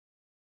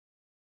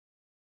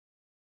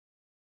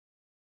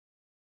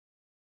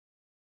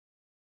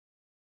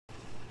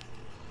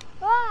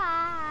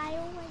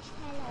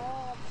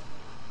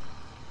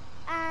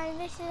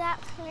this is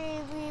actually,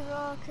 we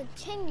were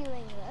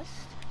continuing this.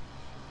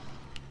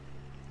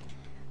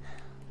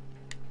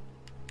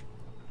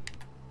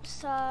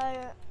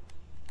 So,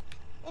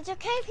 it's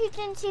okay if you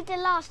didn't see the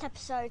last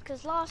episode,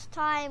 because last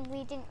time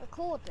we didn't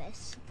record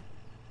this.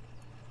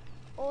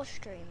 Or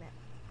stream it.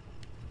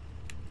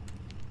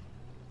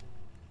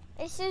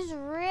 This is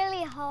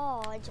really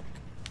hard.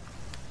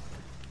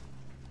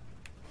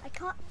 I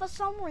can't, for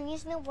some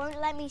reason it won't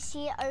let me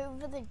see it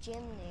over the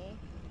chimney.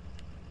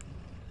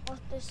 Or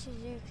the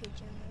Suzuki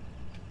chimney.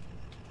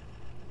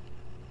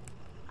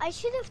 I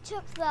should have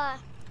took the...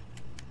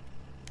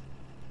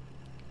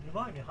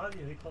 Remind me, how do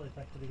you recall it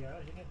back to the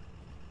garage again?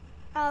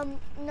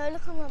 No,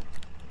 look on the...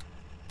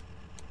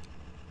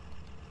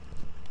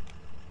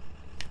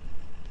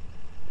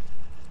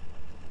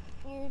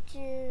 You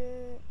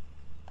do...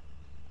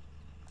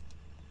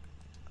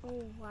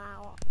 Oh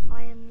wow,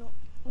 I am not...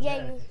 Oh, yeah,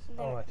 there you, it is.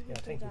 there, All right, you yeah,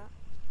 do thank you.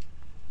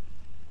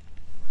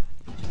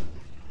 that.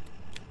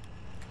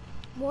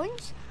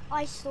 Once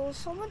I saw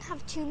someone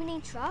have too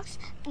many trucks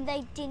and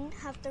they didn't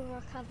have the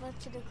recover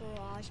to the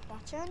garage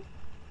button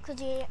because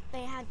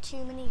they had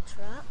too many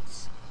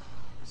trucks,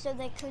 so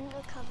they couldn't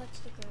recover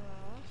to the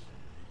garage.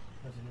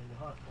 Does it mean the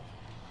hard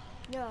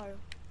code? No.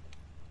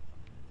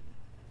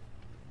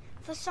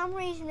 For some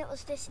reason it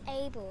was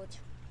disabled.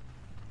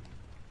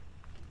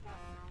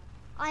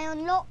 I've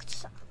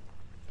unlocked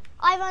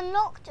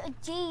a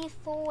D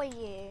for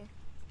you.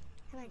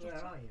 Can I Where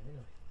are you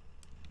anyway?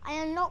 I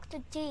unlocked a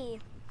D.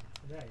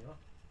 There you are.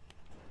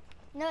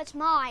 No, it's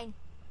mine.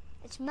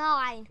 It's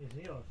mine. Is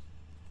it yours?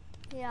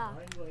 Yeah.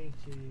 I'm going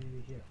to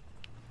here.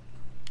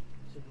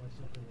 Sit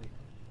myself in the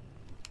vehicle.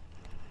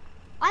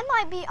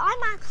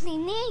 I'm actually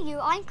near you.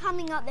 I'm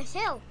coming up this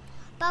hill.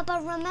 But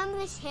remember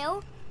this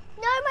hill?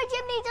 No, my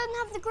chimney doesn't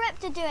have the grip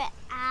to do it.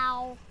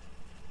 Ow.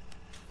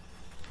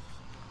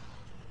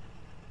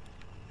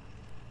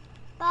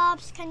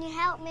 Bobs, can you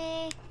help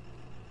me?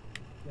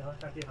 Yeah, I'll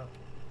have you help.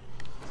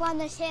 Climb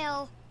this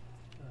hill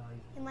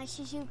in my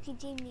Suzuki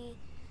chimney.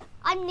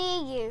 I'm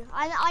near you.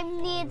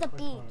 I'm near the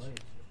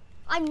beach.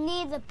 I'm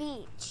near the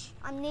beach.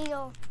 I'm near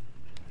your...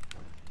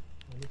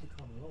 I need to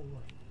come a long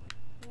way.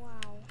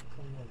 Wow.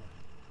 Come over.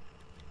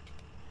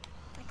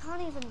 I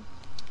can't even...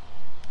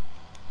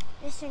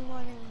 This thing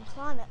won't even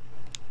climb it.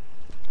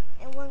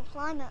 It won't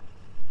climb it.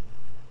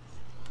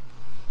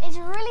 It's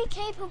a really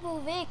capable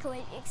vehicle,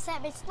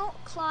 except it's not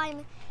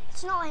climb.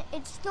 It's not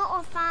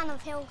a fan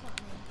of hill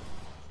climbing.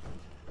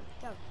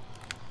 Go.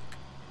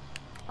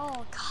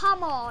 Oh,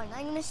 come on!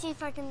 I'm gonna see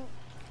if I can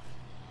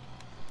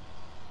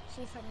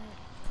put it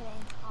in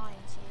high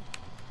and see.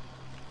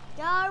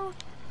 Go!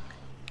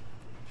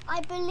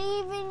 I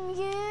believe in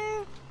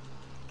you.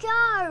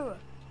 Go!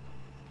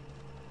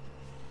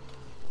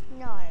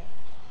 No.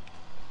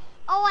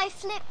 Oh, I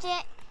flipped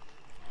it.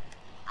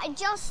 I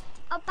just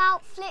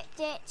about flipped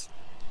it.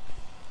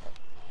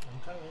 I'm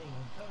coming.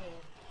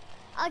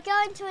 I'll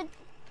go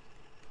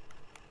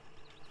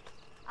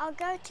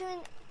to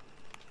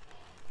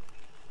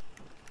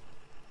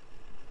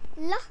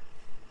an...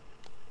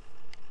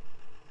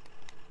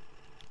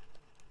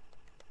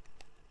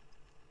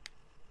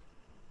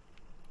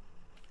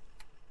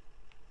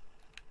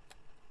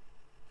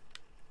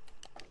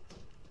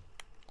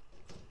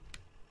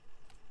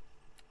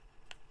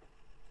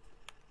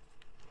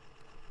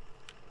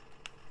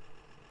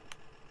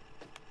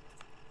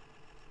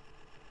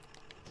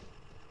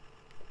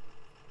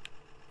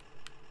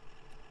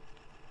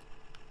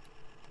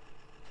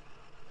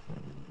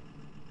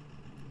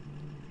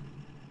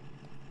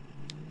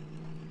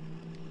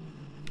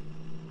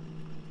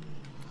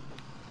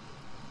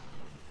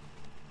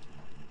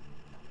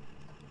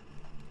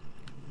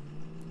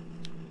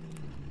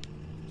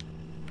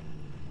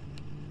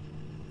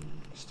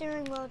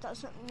 Steering wheel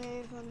doesn't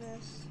move on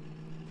this.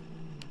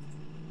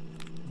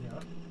 Yeah.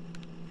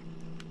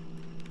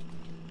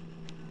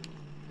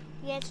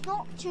 Yeah, it's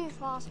not too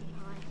fast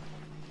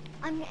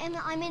behind.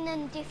 I'm in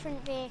a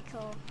different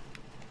vehicle.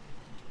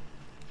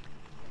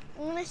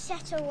 I'm gonna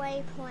set a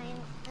waypoint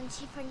and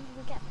see if I can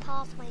get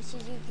past my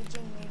Suzuki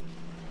Jimny.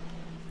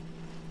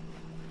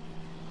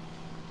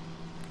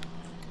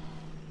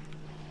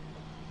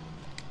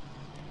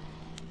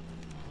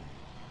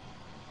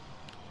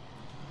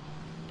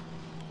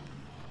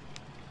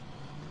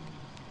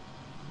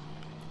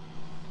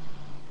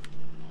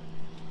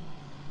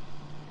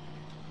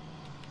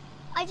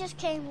 I just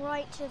came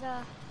right to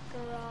the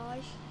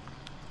garage.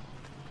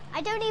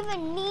 I don't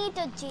even need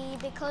a G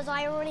because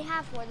I already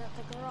have one at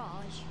the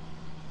garage.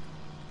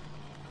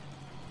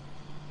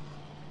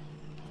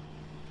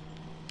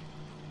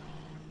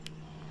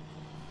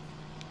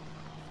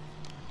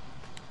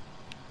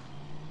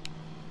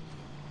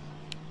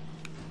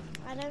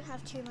 I don't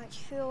have too much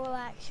fuel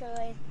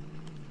actually.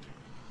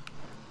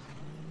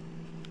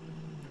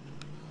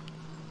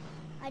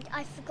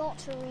 I forgot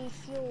to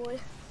refuel.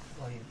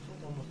 Oh yeah,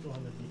 it's almost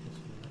 200 liters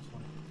fuel, that's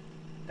fine.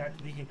 That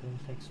vehicle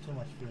takes too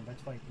much fuel,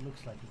 that's why it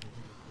looks like it is.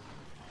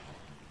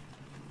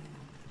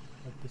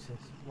 But this is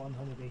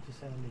 187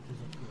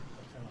 liters of fuel,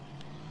 that's enough.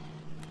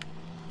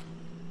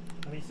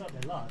 I mean, it's not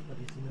a lot, but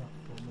it's enough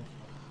for most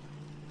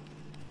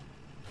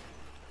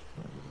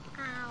of it.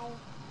 Ow.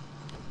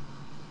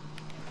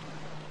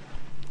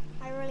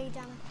 I really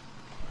done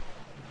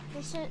it.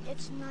 It's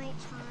night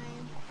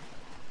time.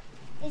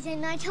 Is it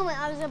night time?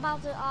 I was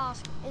about to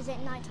ask, is it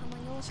night time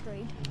on your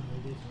screen?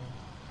 It is, yeah.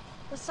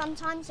 But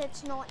sometimes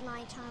it's not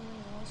night time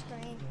on your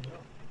screen. No.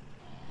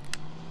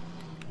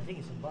 I think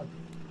it's a bug.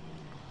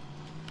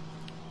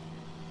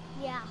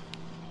 Yeah.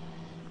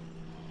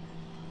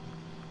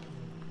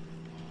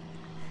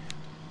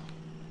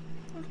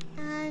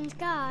 And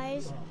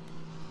guys,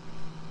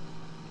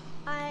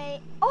 Wow.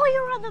 oh,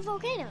 you're on the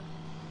volcano.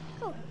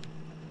 Cool.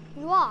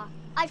 You are.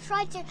 I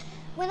tried to,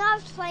 when I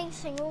was playing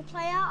single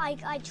player,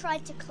 I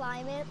tried to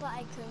climb it, but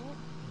I couldn't.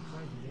 I'm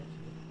trying to get to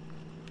it.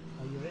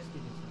 Are you rescued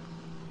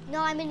yourself?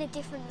 No, I'm in a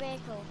different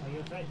vehicle. Are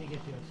you trying to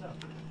get to yourself?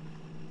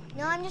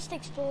 No, I'm just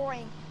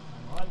exploring.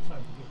 I'm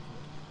trying to get to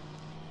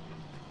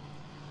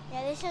it.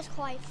 Yeah, this is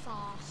quite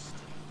fast.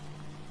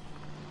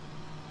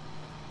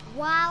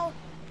 Wow.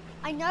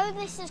 I know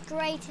this is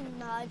great in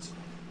mud.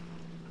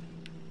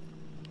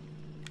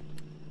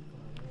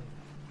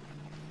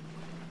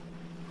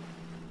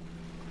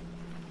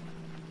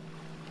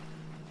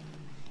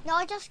 No,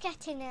 I'll just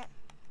get in it.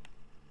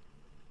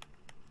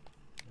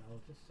 Yeah, I'll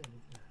just send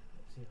it there.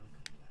 Let's see how it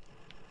comes back.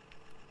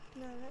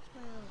 No, that's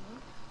my own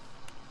one.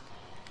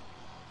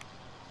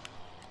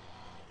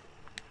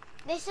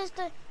 This is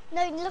the...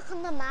 No, look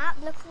on the map.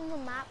 Look on the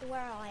map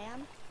where I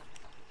am.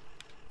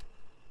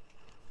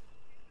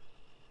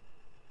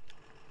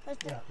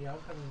 Yeah, I'm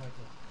coming right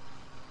there.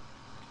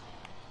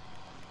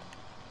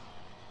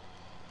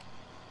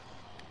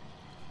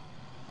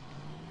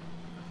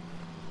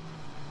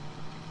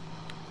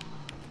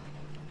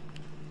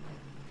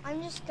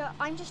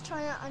 I'm just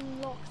trying to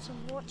unlock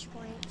some watch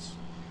points.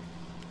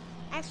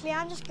 Actually,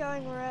 I'm just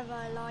going wherever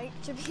I like,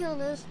 to be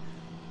honest.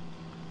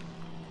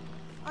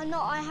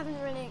 I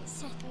haven't really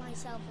set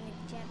myself an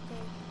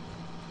objective.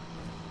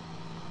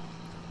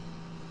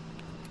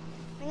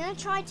 I'm gonna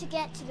try to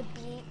get to the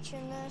beach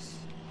in this,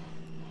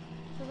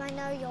 because I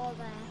know you're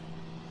there.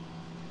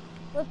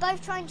 We're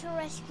both trying to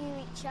rescue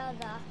each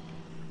other.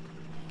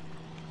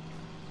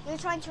 You're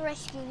trying to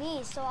rescue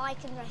me so I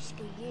can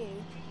rescue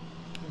you.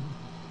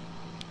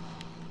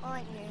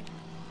 Aren't you?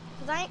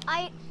 Because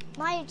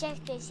my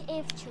objective is to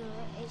rescue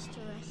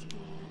you.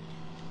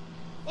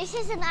 This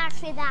isn't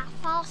actually that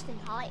fast in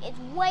height. It's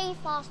way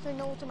faster in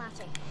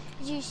automatic.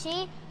 As you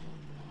see,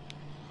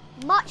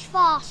 much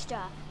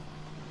faster.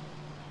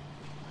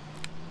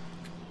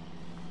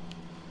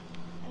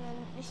 And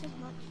then this is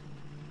much.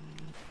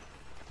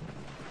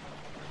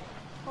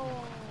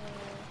 Oh.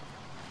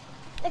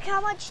 Look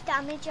how much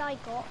damage I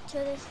got to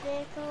this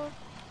vehicle.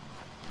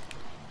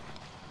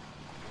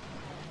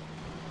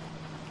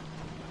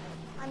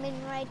 I'm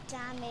in red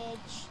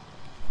damage.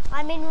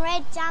 I'm in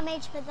red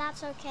damage, but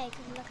that's okay,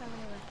 because look how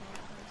many repair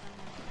points I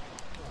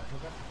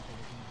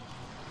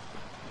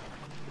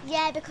have.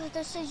 Yeah, because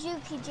the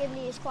Suzuki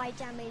Jimny is quite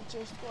damaged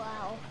as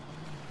well.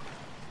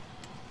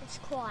 It's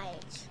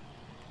quite.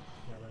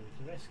 Yeah, well, it's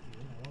a rescue. I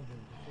won't be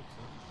able to fix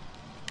it.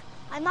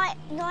 I'm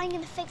going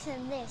to fix it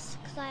in this,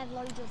 because I have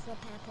loads of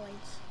repair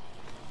points.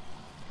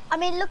 I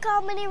mean, look how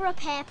many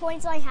repair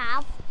points I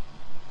have.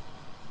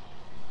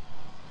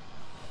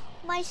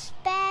 My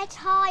spare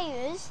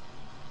tyres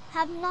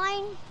have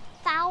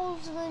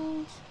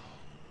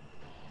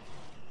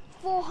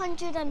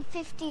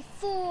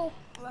 9,454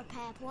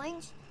 repair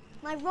points.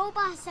 My roll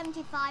bar has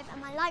 75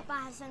 and my light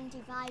bar has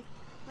 75.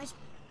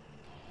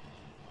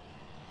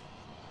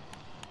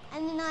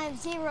 And then I have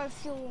 0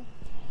 fuel.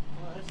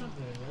 Well, that's not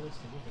very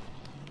realistic, is it?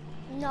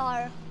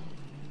 No.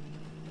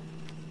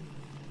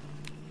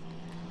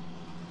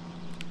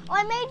 Oh,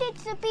 I made it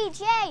to the beach,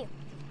 yay!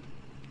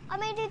 I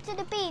made it to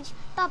the beach.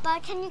 Baba,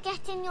 can you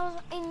get in your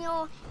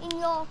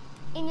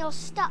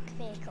stuck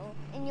vehicle?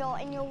 In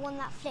your one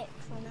that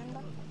flips,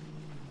 remember?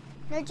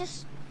 No,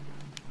 just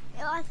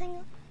I think.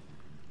 Is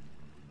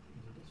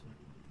it this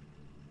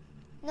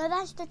one? No,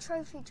 that's the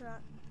trophy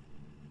truck.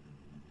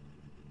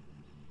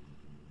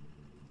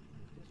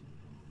 Is this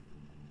one?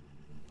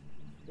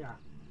 Yeah.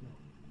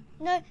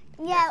 No,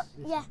 yeah,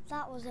 Yes, yeah,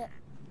 that was it.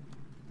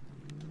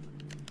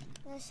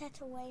 No, set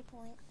a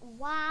waypoint.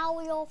 Wow,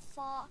 you're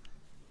far.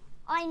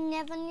 I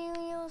never knew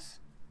yours.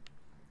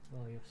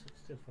 Oh, you're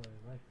still far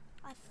away.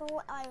 I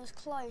thought I was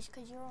close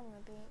because you're on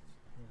the beach.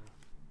 Yeah.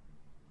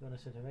 You want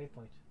to set a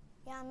waypoint?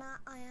 Yeah,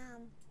 I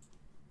am.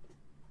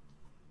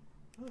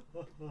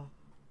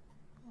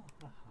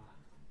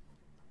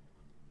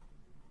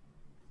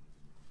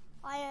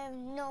 I have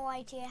no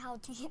idea how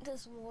deep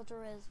this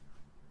water is.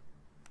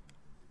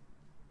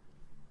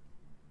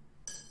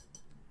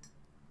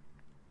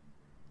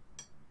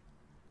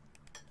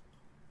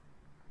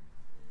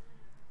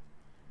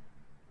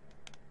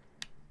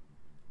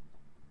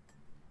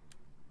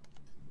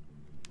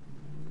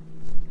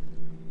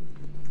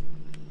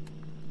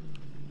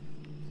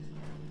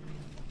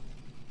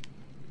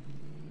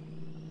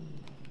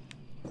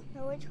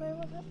 Now, which way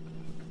was it?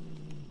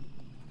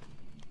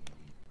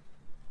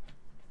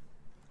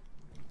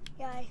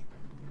 Yay.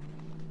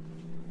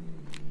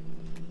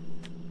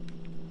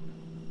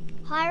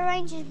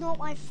 range is not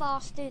my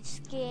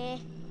fastest gear.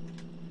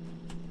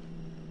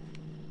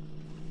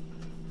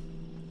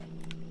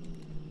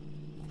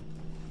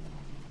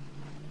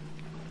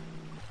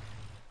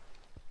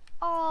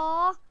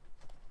 Aww.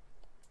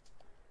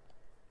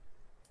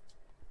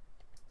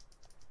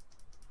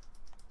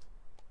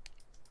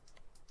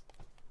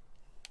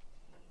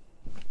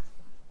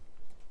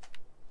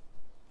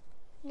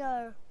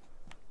 No.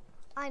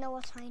 I know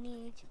what I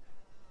need.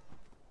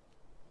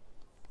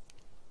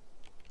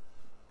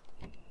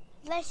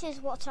 This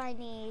is what I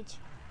need.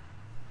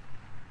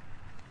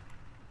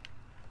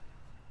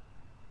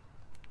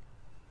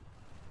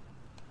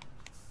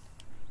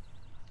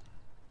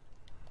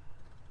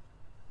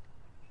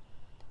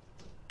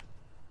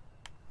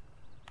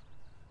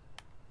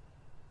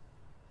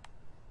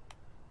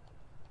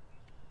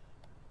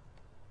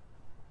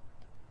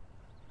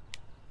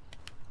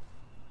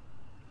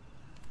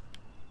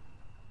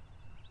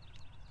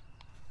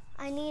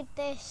 I need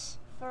this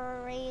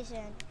for a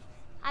reason.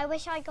 I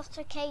wish I got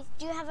a K.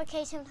 Do you have a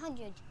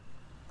K700?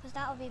 Because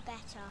that would be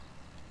better.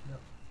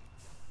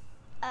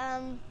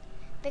 No.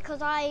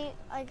 Because I've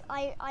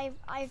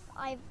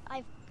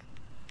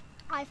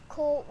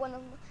caught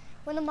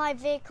one of my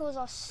vehicles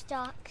are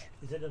stuck.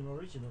 Is it an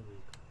original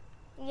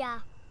vehicle? Yeah.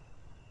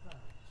 Ah,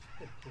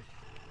 good, good.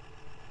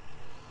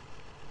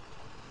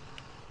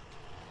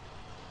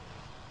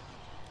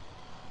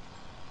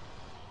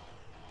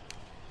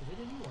 Is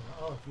it a new one?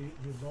 Oh, you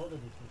loaded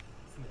it with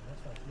fuel.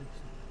 That's why it looks.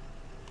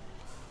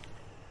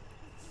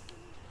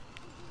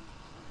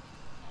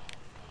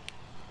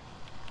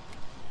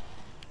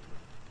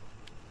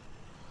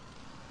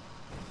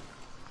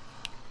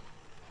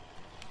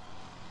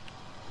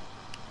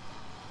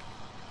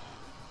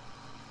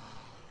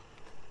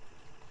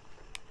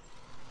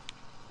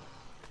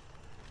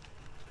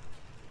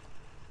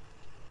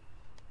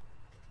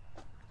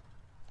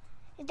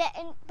 That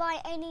by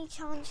any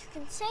chance you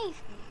can save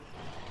me?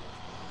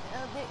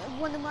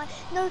 One of my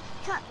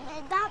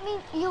that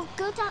means you're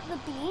good at the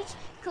beach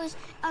because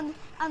I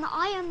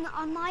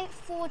might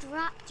Ford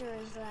Raptor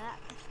is there.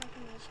 If I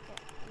can just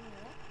get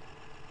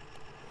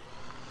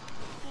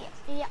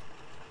yeah.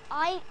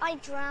 I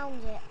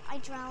drowned it. I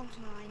drowned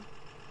mine.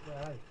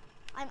 Right.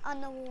 I'm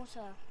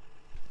underwater.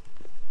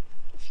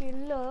 If you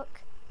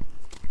look,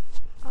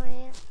 I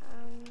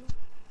am.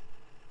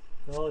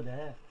 Go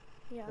there.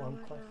 Yeah, Well, I'm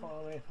right quite now. far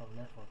away from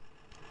that one.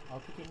 I'll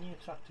pick a new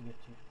truck to get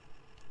to.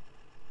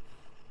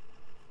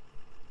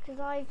 Because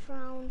I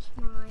drowned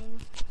mine.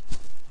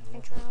 I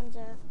Yeah. drowned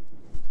it.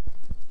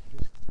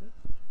 This good?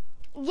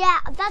 Yeah,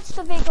 that's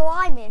the vehicle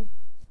I'm in.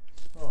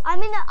 Oh.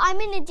 I'm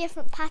in a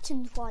different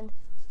patterned one.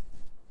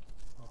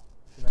 Oh.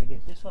 Should I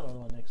get this one or the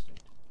one next to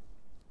it?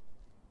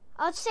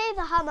 I'd say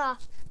the Hummer.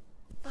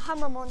 The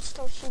Hummer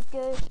monster should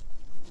go.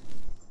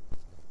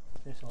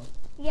 This one?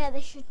 Yeah,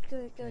 they should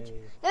go good.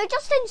 Hey. No,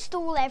 just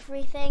install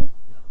everything.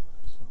 No,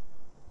 this one.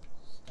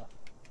 Stop.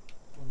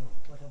 Oh no,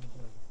 what am I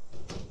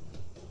doing?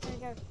 There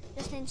we go.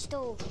 Just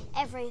install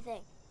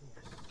everything.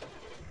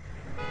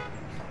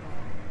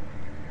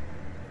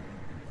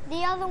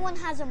 The other one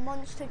has a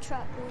monster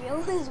truck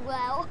wheel as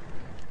well.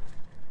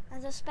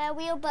 As a spare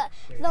wheel, but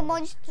the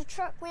monster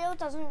truck wheel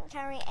doesn't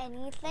carry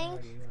anything,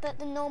 but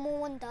the normal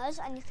one does,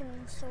 and you can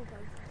install both of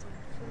them.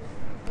 So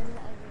you can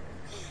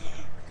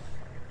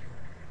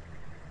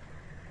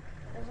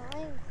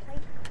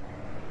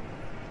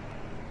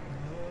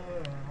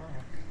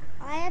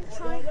I am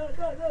trying. Go.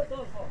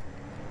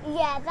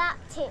 Yeah, that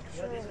tips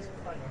Yeah, this really. is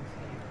quite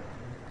unstable.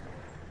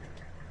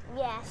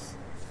 Yes.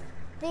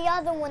 The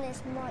other one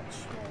is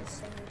much more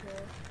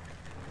stable.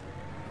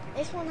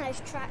 This one has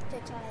tractor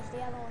tires,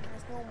 the other one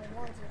has normal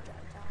monster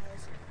truck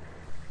tires.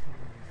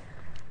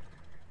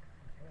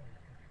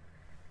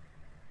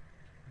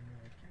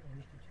 I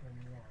need to turn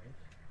right.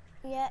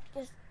 Yeah,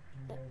 just.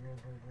 Go. On the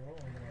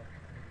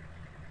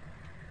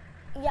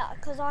right. Yeah,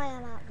 because I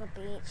am at the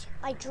beach.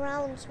 I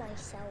drowned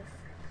myself.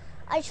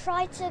 I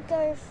tried to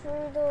go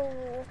through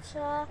the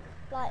water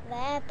like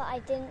there, but I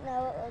didn't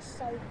know it was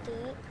so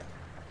deep.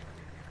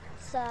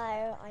 So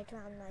I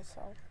drowned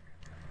myself.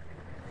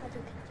 How do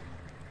you continue?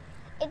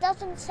 It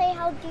doesn't say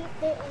how deep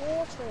the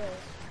water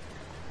is.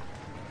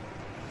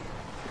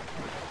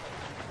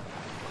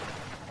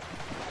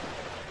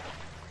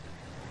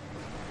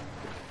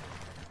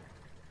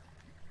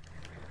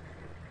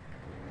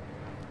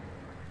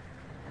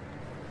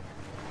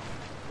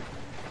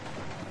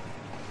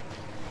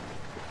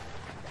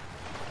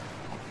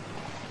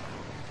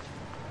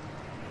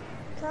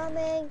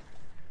 Coming.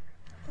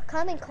 We're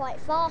coming quite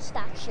fast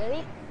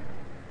actually.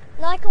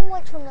 And I can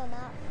watch on the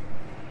map.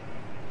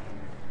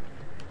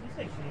 It's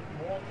actually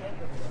more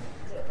capable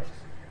than it looks.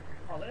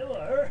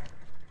 However,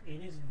 it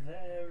is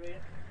very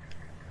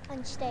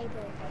Unstable.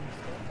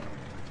 unstable.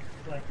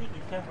 So I think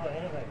it can go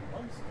anywhere it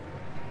wants to,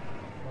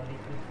 but it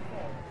will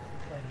fall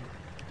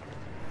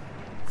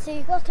very, So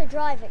you got to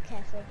drive it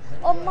carefully.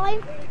 On my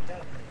very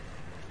carefully,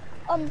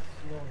 on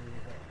slowly.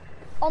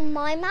 on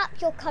my map,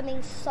 you're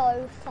coming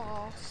so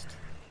fast.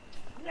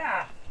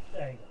 Yeah,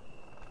 there you go.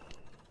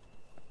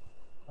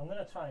 I'm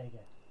gonna try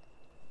again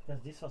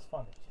because this was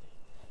fun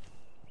actually.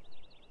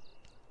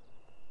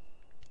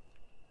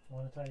 I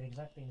want to try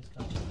exactly this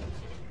car.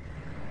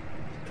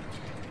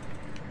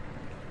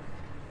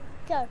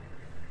 Go.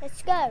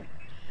 Let's go.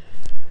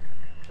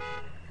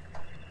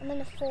 I'm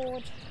in a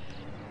Ford.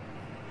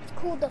 It's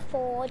called the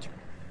Ford.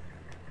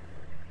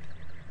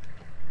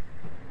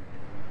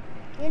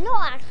 You're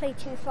not actually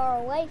too far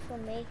away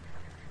from me.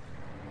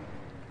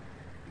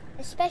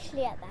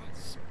 Especially at that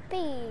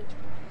speed.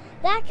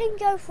 That can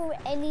go through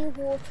any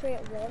water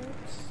it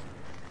wants.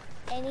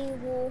 Any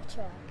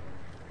water.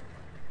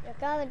 You're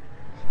going...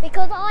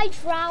 Because I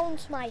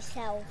drowned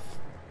myself.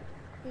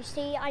 You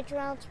see, I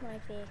drowned my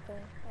vehicle.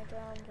 I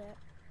drowned it.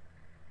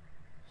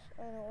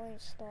 And it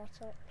won't start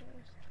up,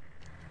 please.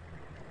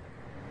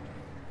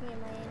 Yeah,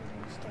 my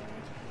engine's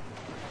died.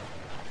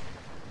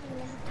 I'm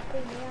gonna have to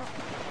pull me out.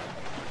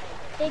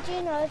 Did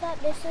you know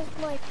that this is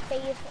my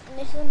favorite?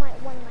 This is one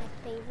of my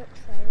favorite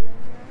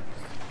trailing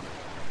maps.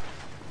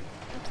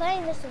 I'm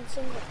playing this in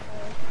single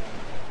player.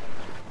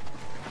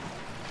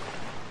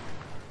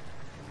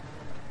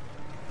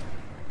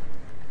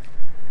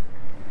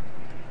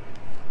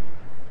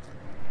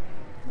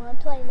 I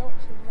play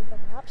lots of other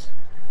maps.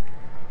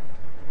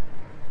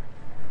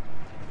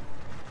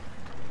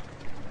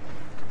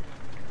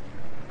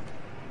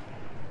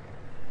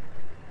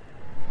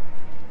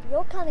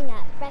 You're coming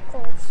at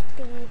record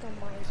speed on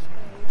my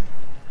screen.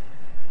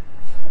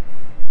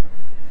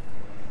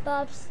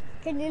 Bubs,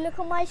 can you look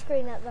on my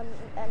screen at them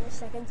in a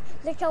second?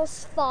 Look how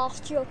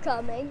fast you're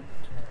coming.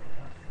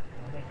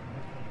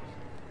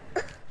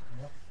 I'm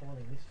not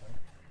falling this time.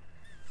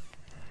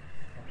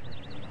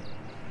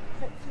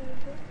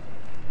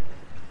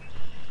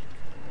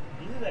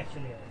 This is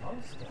actually a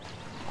monster.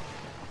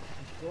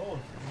 It goes,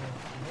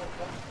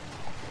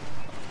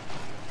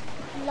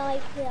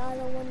 like the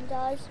other one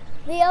does.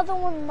 The other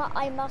one,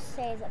 I must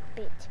say, is a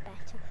bit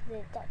better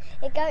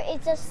because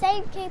it's the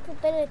same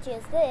capability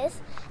as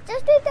this,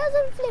 just it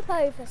doesn't flip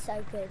over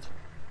so good.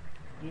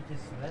 It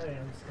is very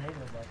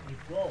unstable, but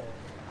it goes.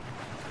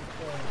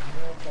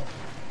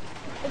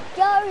 It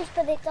goes,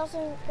 but it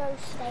doesn't go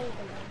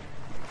stably.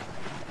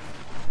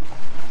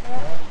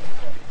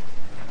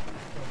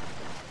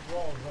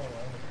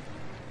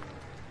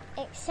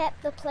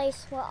 Except the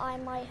place where I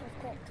might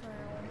have got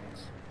drowned.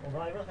 Although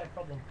I will have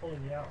problem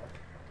pulling you out.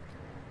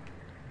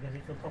 Because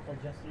it will topple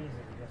just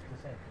easily, just the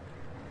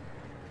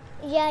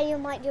same. Yeah, you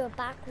might do a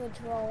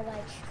backwards roll,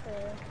 that's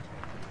true.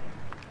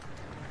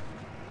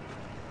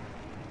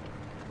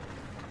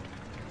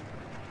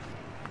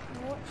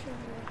 I'm watching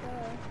you go.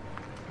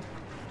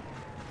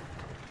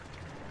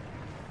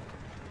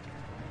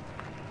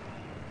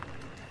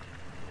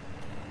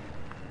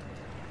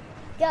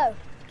 Go,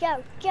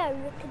 go, go,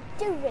 you can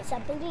do this, I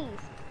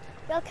believe.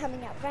 You're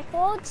coming at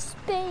record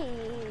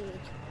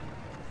speed.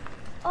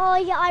 Oh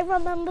yeah, I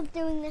remember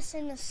doing this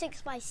in a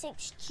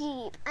 6x6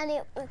 Jeep, and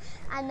it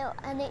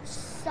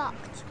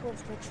sucked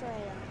with the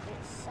trailer.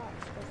 It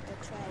sucks with the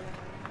trailer.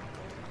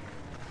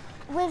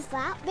 With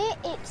that bit,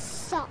 it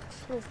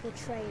sucks with the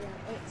trailer.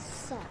 It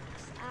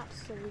sucks,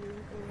 absolutely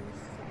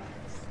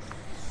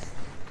sucks.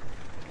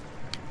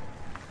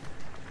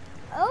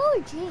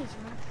 Oh jeez,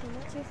 I'm actually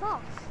not too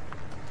fast.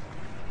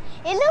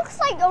 It looks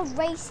like you're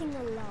racing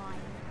a line.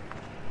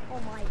 Oh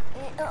my!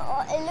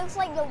 It looks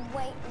like you're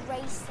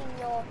racing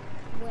your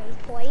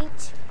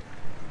waypoint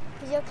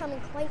because you're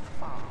coming quite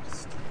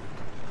fast.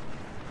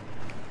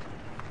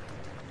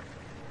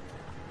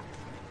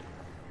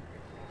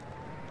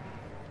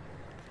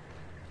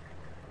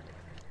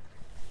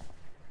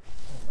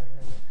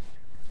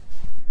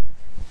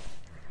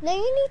 No,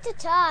 you need to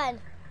turn.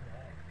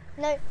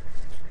 No.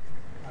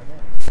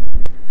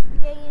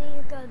 Yeah, you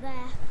need to go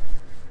there.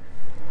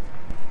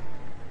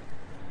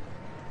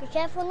 Be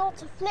careful not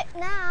to flip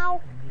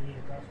now. Yeah,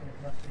 that's what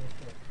it must be.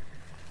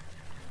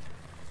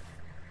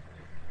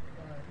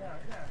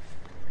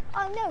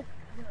 Oh no.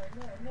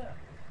 No.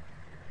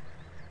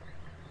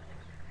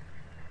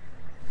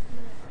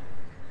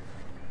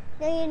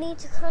 No, you need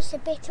to cross a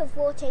bit of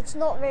water. It's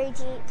not very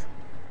deep.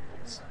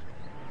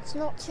 It's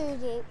not too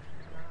deep.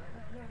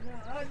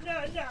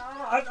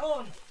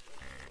 No.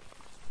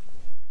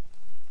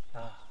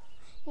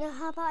 No,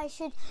 how about I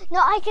should? No,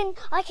 I can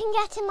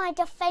get in my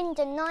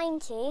Defender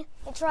 90.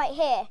 It's right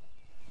here.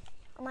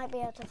 I might be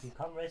able to. You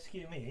come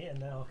rescue me,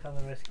 and then I'll come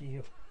and rescue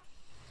you.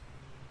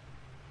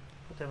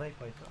 Put a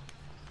waypoint on.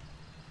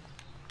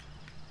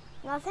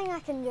 No, I think I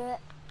can do it.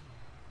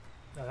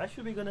 No, that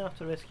should be good enough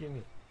to rescue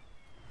me.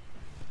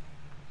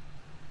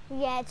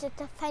 Yeah, it's a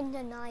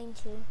Defender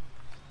 90.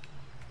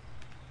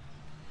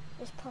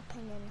 Just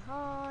popping in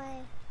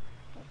high.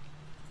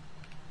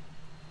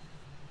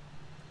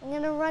 I'm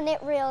going to run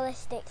it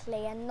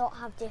realistically and not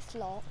have diff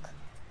lock.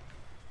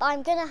 But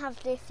I'm going to have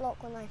diff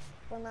lock when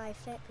I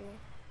flip you.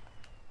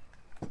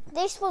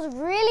 This was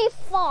really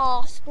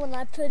fast when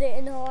I put it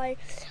in high.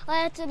 I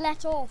had to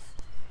let off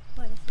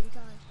quite a few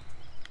times.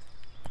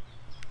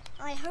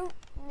 I hope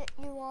that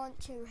you aren't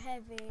too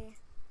heavy.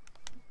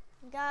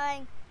 I'm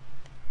going.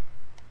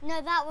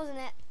 No, that wasn't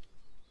it.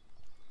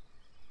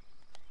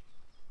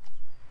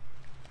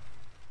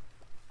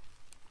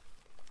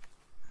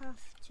 Have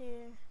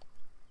to.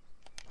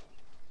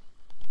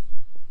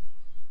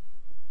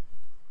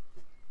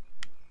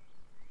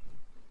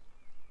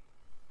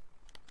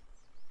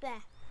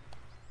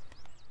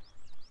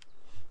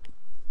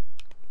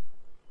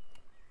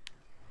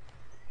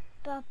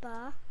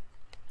 Bubba.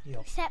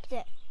 Yep. Accept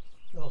it.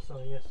 Oh,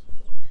 sorry, yes.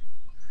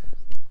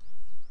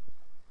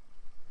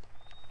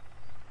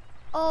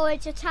 Oh,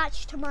 it's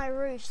attached to my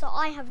roof, so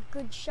I have a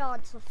good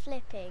chance of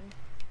flipping.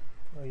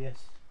 Oh,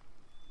 yes.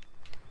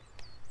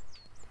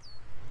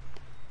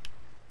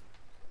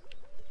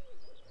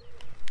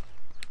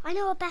 I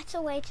know a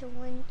better way to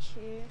winch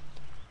you.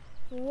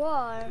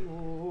 Whoa.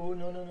 Oh,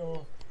 no, no,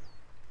 no.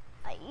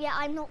 Yeah,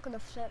 I'm not gonna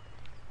flip.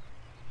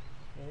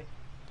 Okay.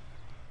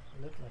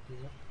 It looked like you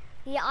were.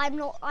 Yeah, I'm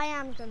not. I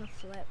am gonna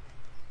flip.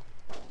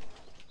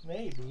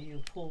 Maybe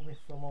you pull me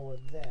from over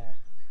there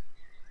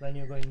when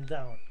you're going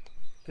down.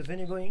 Because when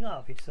you're going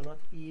up, it's a lot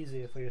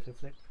easier for you to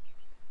flip.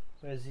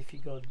 Whereas if you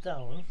go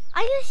down...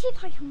 I'm gonna see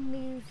if I can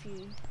move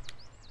you.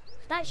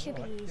 That should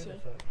Oh, be easy.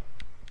 beautiful.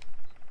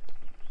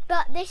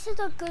 But this is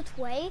a good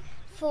way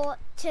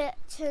to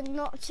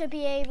not to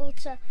be able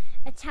to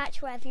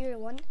attach wherever you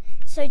want.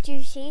 So do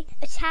you see?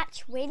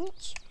 Attach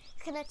winch.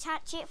 You can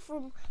attach it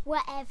from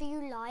wherever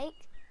you like.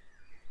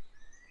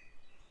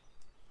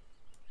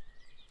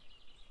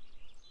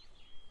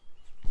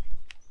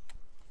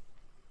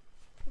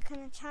 You can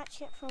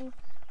attach it from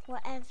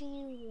wherever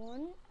you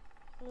want,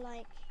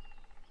 like.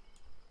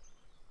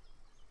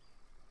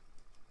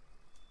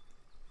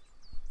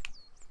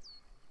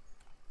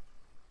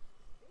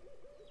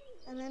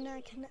 And then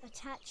I can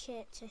attach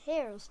it to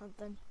here or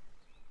something.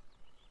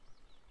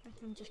 I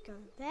can just go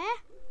there.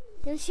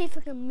 Let's see if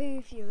I can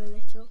move you a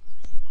little.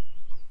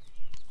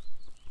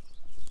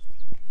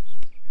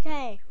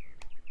 Okay.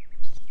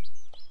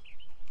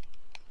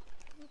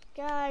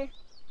 Go.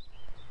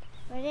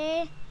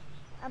 Ready?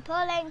 I'm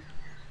pulling.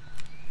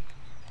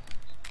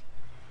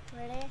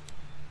 Ready?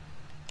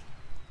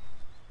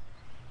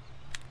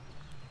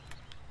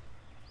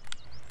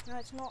 No,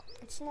 it's not.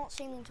 It's not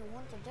seeming to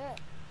want to do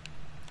it.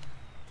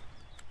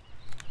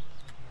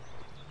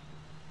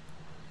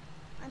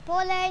 I'm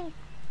pulling.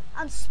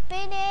 I'm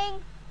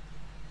spinning.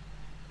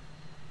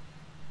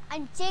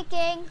 I'm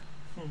digging.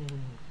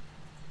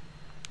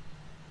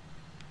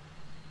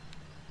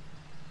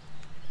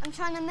 I'm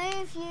trying to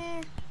move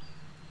you.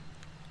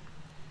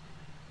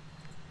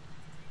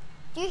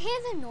 Do you hear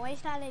the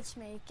noise that it's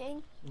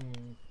making?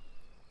 Mm.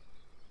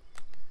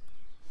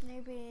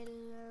 Maybe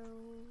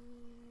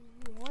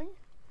low 1.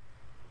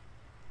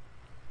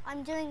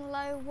 I'm doing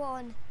low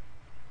 1.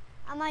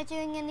 Am I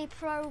doing any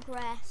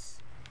progress?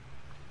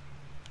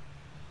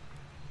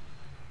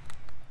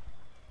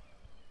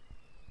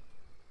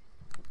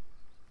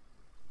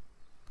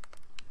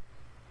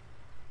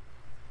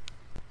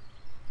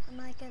 Am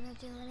I gonna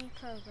do any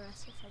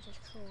progress if I just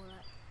crawl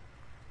it?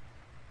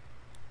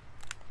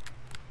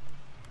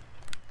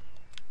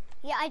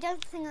 Yeah, I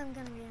don't think I'm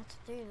gonna be able to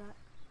do that,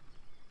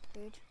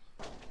 dude.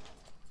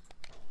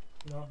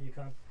 No, you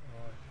can't.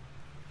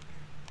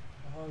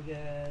 I'll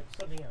get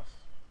something else.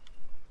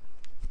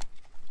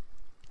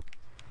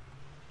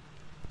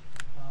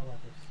 How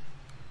about this?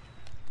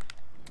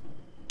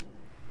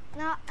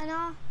 No,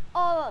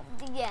 oh,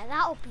 yeah,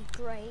 that'll be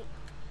great.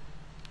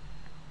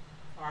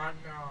 Ah,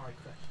 no, I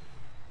crashed.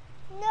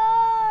 No!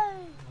 Not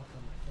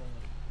on my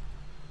phone.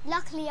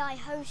 Luckily, I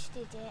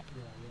hosted it. Yeah.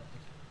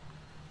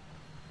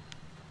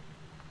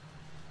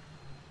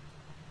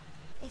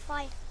 If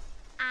I...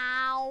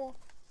 Ow!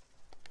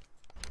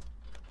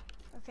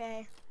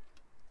 Okay.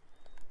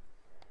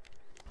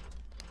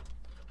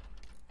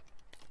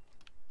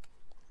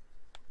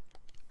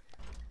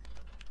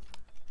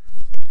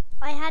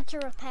 I had to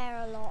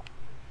repair a lot.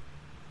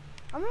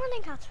 I'm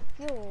running out of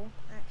fuel,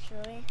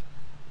 actually.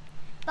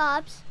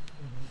 Bubs,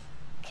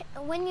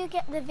 when you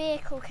get the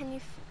vehicle, can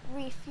you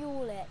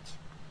refuel it?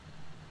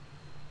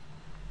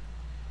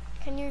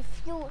 Can you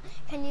fuel?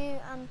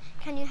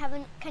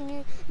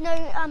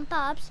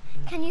 Bubs,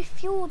 can you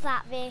fuel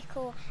that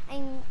vehicle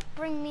and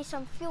bring me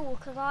some fuel?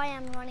 Because I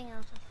am running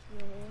out of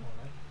fuel.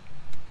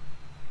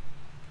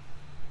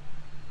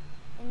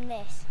 In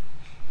this.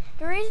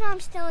 The reason I'm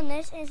still in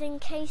this is in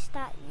case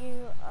that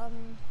you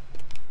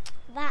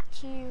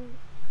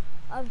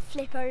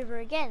flip over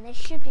again. They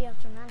should be able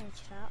to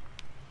manage that.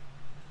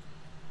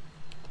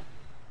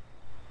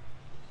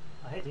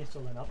 I had to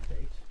install an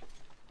update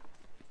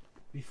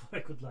before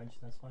I could launch.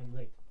 That's why I'm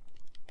late.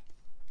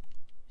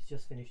 It's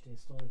just finished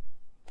installing.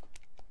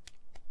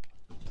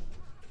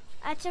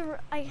 I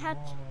had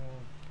to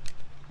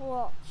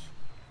watch.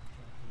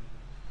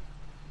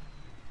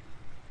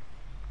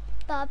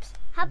 Bubs,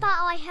 how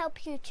about I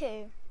help you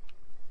too?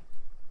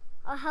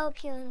 I'll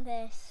help you in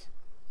this.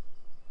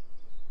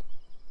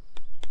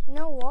 You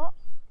know what?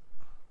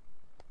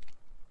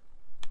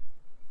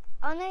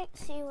 I don't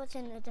see what's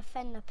in the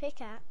Defender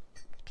pickup.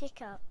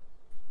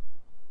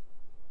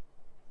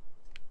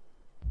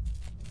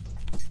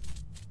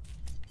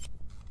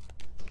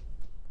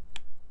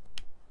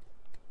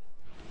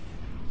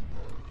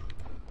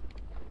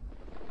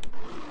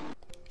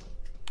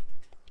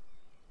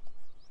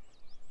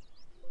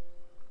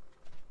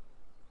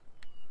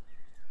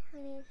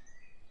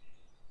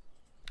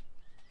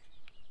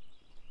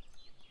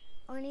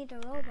 I need a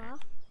robot.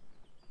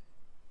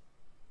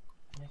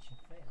 Connection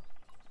failed.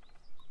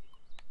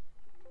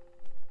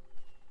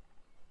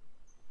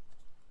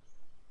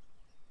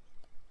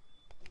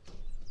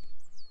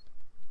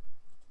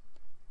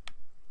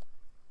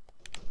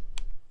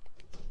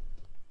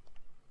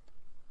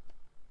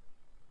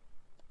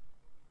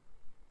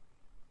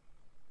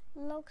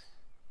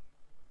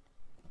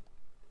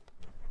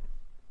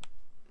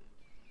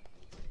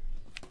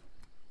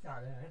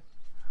 there.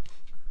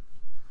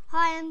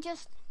 Hi, I'm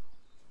just...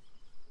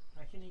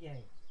 Back in the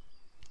game.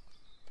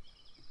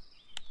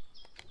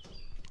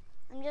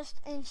 I'm just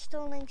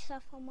installing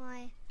stuff on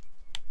my...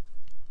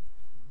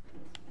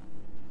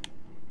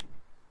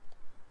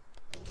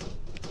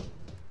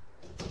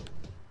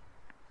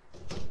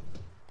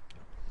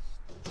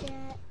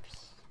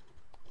 steps.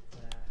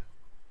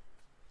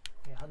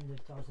 Yeah,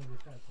 100,000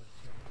 repair points.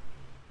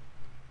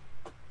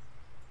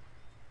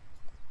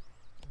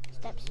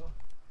 Steps.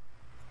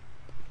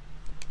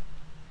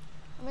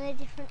 I'm in a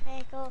different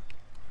vehicle.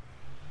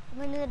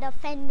 I'm in the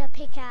Defender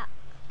pickup.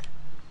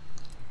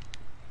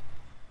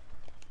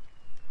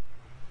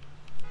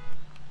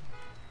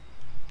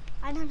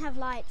 I don't have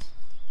lights.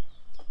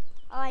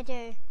 Oh, I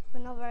do,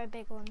 but not very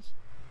big ones.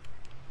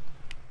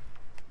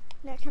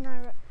 Look, can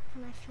I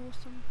fuel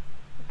some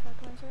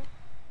fertilizer?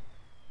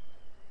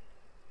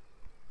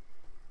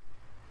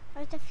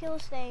 Where's the fuel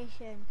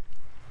station?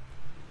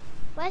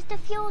 Where's the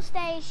fuel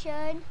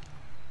station?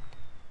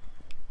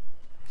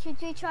 Should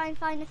we try and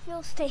find a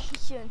fuel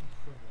station?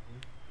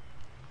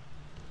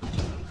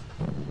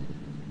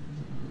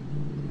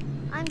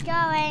 I'm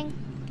going.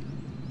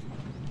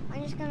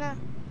 I'm just gonna...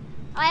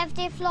 I have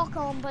diff lock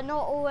on, but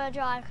not all-wheel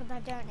drive because I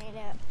don't need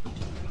it.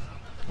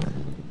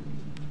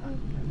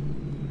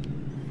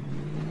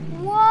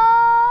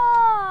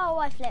 Whoa!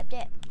 I flipped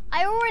it.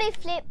 I already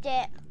flipped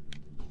it.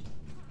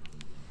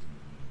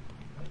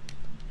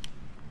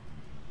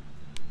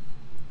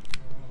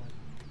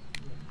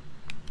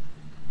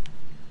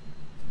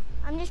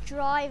 I'm just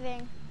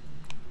driving.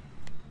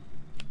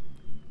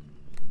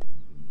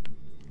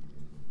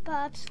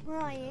 But where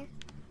are you?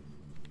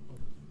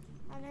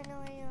 I don't know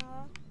where you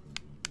are.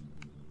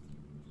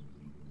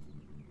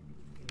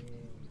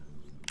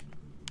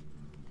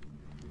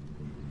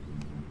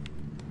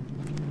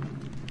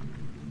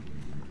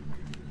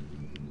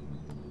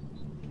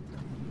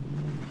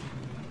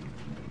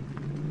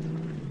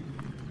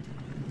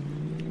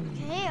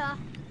 Okay, here you are.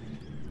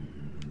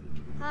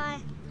 Hi.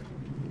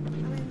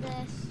 I'm in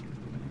this.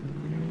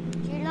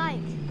 Do you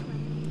like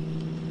play?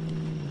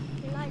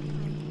 Do you like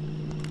play?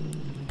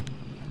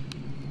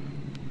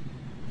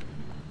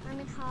 I'm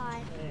in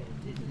high.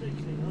 This is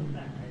actually not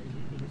bad.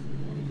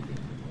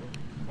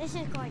 This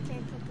is quite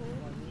capable.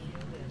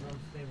 Not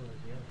stable as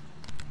the other.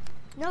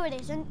 No, it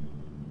isn't.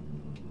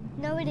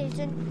 No, it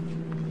isn't.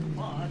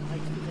 But I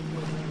still think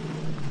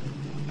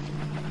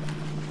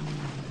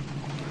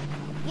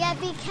Yeah,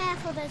 be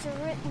careful. There's a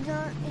no.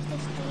 Is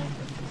this speed?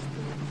 Is this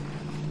speed?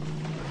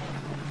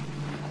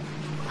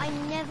 I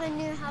never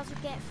knew how to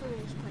get through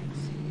this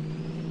place.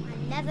 I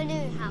never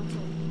knew how to.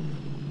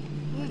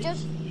 You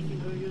just... if you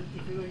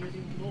were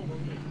using normal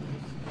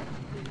vehicles,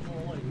 there's no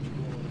way you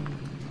go.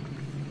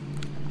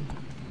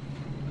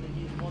 I mean,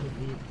 these modern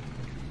vehicles.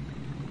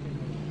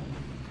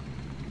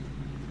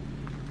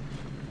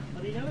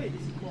 But in a way,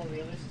 this is more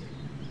realistic.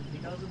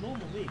 Because the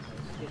normal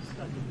vehicles get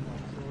stuck in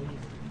one so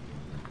easily.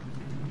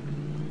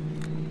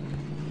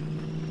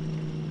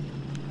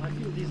 I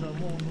feel these are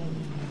more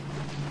normal.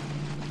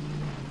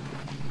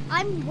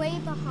 I'm way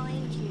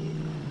behind you.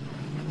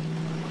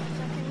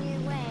 So can you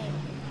wait?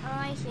 Oh,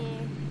 I see.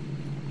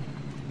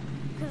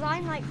 Because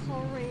I'm like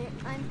horrid.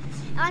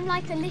 I'm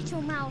like a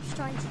little mouse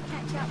trying to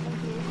catch up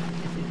with you.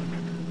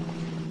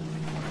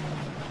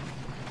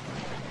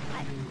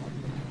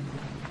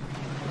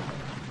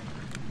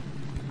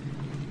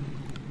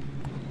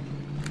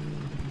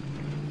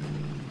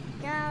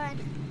 Going.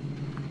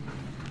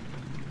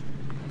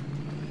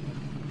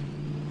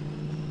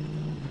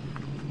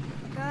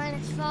 Going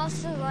as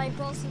fast as I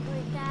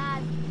possibly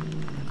can.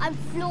 I'm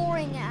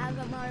flooring it at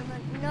the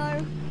moment.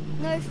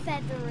 No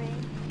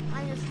feathering.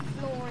 I'm just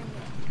flooring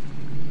it.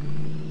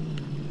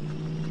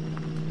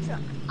 So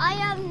I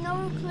have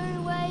no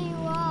clue where you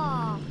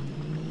are.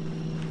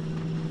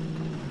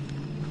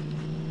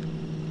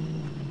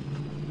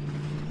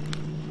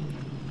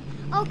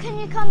 Oh, can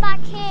you come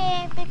back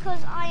here?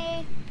 Because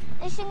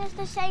this thing has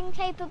the same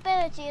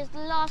capability as the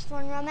last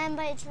one.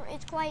 Remember, it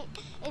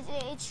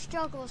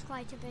struggles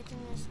quite a bit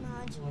in this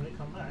mode. You want to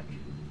come back? You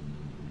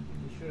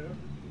sure?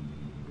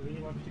 You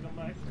really want me to come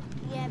back?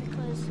 Yeah,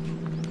 because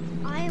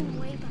I am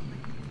way behind.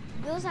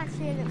 Yours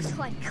actually looks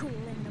quite cool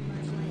in the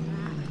mode like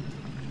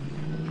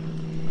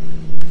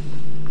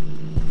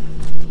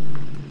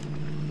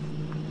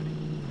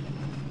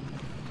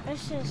that.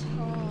 This is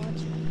hard.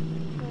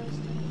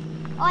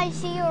 Oh, I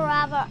see your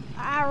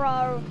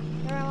arrow.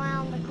 You're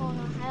around the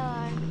corner.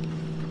 Hello.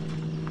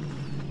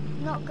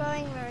 Not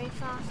going very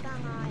fast,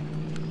 am I?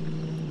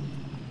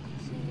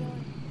 See you.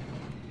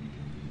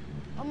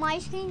 On my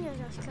screen, you're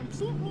just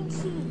completely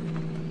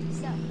cheating.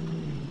 So,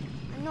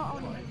 I'm not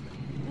on.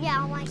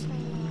 Yeah, on my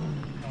screen.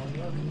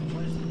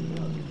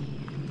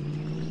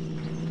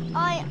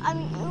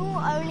 You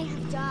only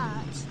have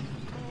dirt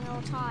on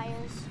your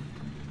tires.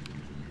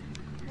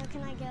 How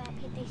can I go up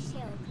this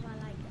hill? Because I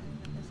like going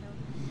up this hill.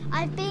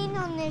 I've been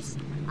on this.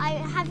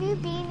 Have you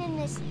been in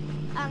this?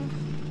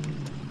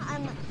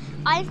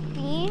 I've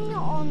been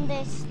on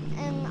this,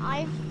 and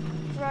I've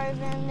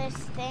driven this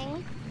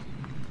thing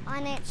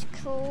and it's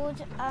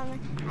called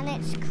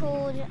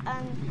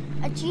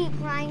a Jeep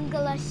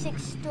Wrangler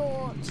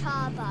 6-door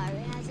turbo.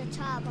 It has a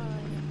turbo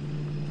in it.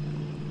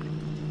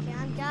 Okay,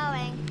 I'm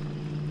going.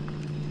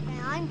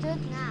 Okay, I'm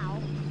good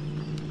now.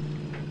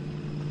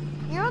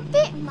 You're a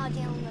bit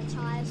muddy on the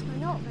tyres, but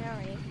not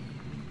very.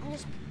 I'm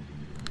just...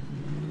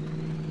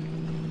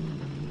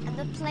 And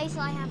the place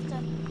I have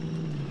to...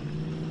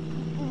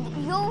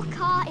 Your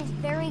car is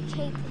very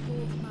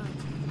capable of mud.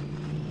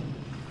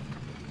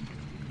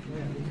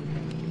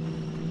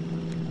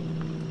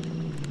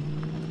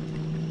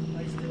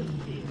 I still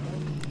feel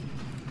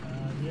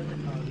the other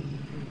car is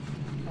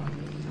fine.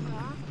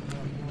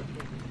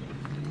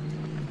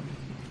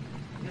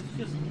 It's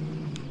just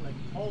like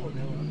over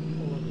the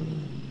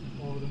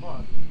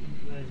mud.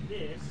 Whereas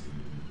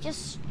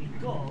this, it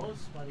goes,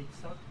 but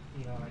it's not,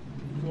 like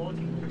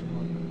floating over the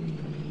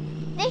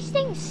mud. This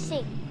thing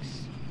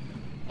sinks.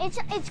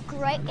 It's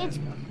great.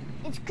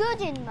 It's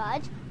good in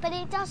mud, but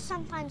it does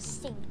sometimes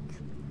sink.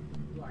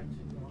 Right.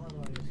 No, how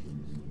do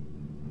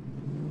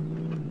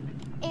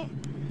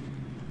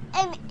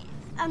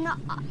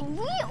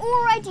We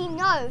already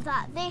know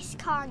that this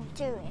can't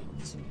do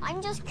it.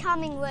 I'm just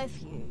coming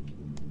with you.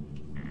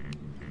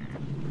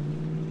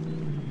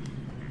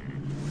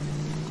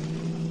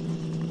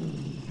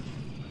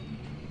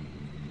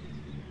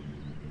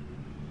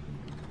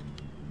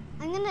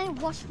 I'm gonna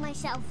wash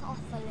myself off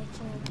a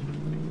little.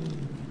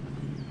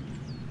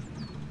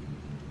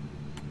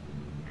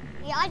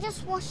 Yeah, I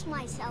just washed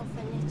myself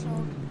a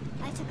little.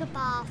 I took a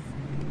bath.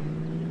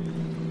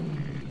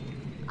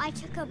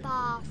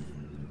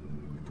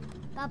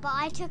 Baba,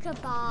 I took a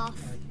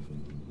bath.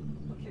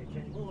 Okay,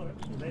 can you move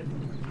away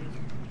from me?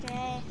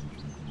 Okay.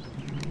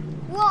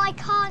 Well, I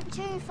can't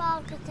too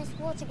far because this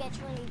water gets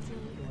really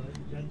deep.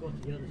 Then go to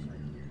the other side.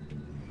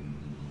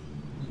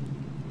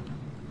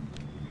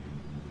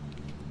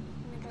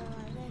 I'm gonna go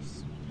like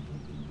this.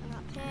 And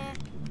up here.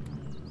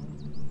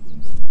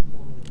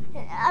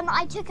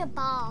 I took a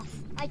bath.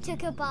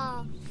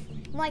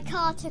 My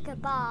car took a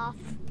bath.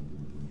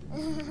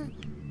 Let's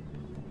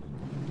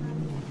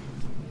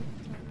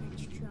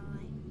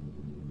try.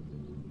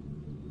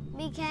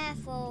 Be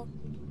careful.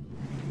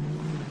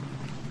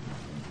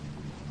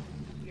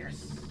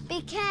 Yes.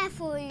 Be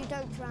careful you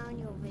don't drown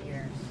your vehicle.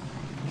 Yes.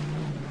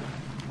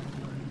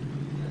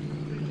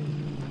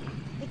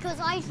 Because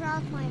I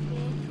drowned my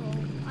vehicle.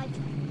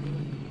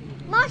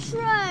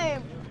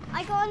 Mushroom!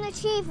 I got an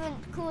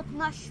achievement called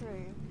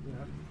Mushroom.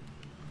 Yeah.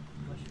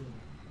 Mushroom.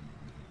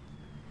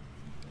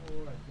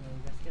 Alright, now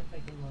let's get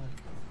back in my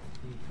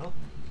vehicle.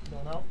 So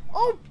now.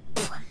 Oh!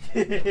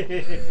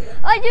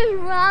 I just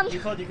ran. You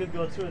thought you could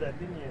go through that,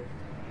 didn't you?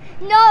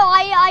 No,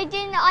 I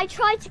didn't. I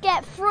tried to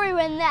get through,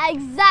 and at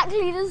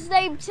exactly the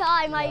same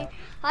time, Yeah.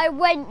 I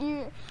went.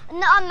 No,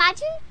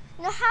 imagine.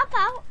 No, how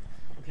about?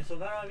 Okay, so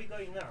where are we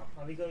going now?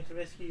 Are we going to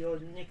rescue your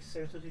next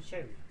Certificate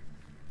Cherry?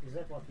 Is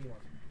that what we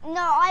want?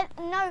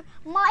 No.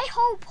 My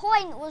whole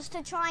point was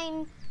to try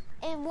and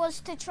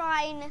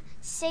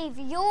save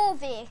your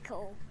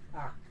vehicle.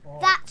 Ah, oh.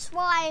 That's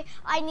why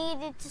I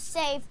needed to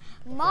save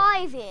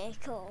my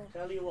vehicle.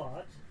 Tell you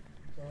what,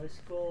 so let's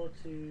go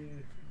to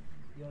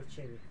your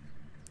Cherry.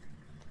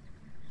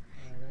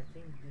 And I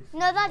think this.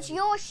 No, that's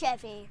your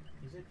Chevy.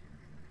 Is it?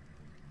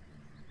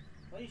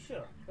 Are you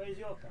sure? Where is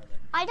your car then?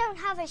 I don't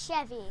have a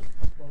Chevy.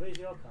 Well, where is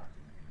your car?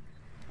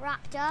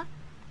 Raptor.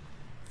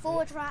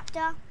 Ford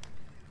Raptor.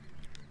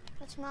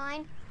 That's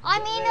mine.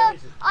 Where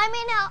is it?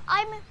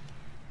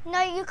 No,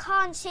 you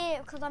can't see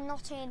it because I'm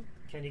not in.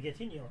 Can you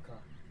get in your car?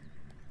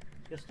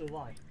 Just do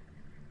Y.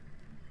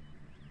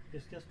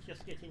 Just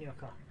get in your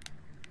car.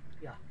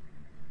 Yeah.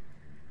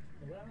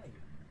 Where are you?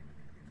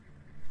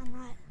 I'm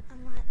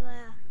right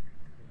there.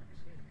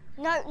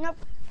 No.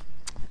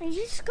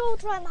 You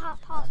scrolled right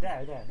past.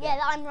 There.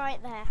 Yeah, I'm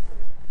right there.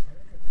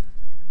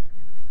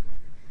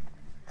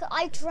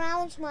 I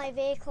drowned my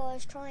vehicle. I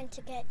was trying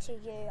to get to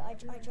you. I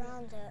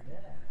drowned it.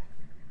 Yeah.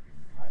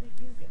 How did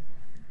you get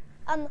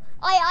there?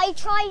 I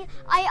tried.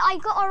 I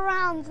got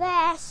around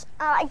there.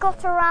 I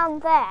got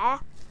around there,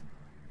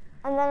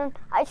 and then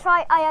I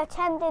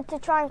attempted to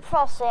try and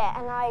cross it,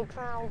 and I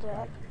drowned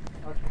it.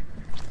 Okay.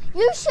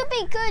 You should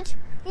be good.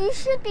 You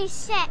should be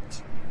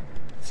set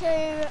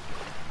to.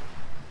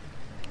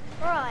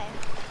 Right.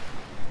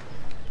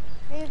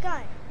 Where are you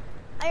going?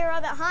 Oh, you're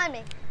right behind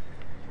me.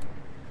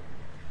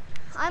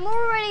 I'm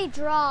already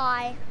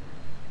dry.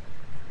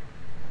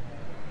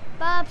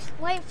 Bubs,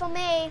 wait for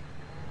me.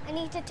 I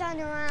need to turn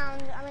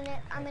around.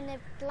 I'm in a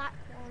black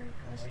one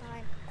this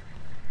time.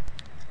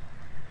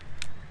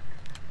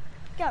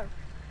 Go.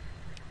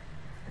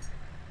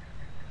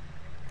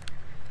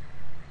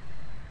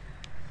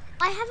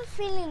 I have a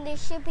feeling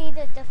this should be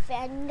the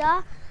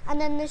Defender, and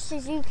then the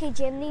Suzuki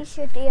Jimny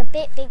should be a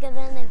bit bigger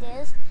than it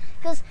is.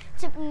 Because,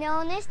 to be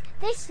honest,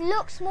 this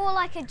looks more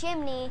like a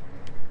Jimny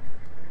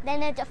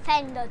than a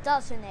Defender,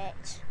 doesn't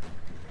it?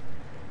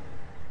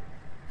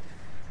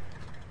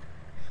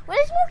 What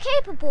is more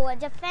capable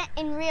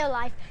in real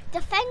life,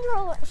 Defender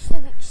or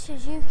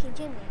Suzuki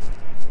Jimny?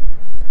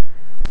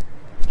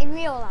 In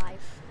real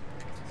life.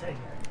 Say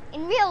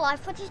in real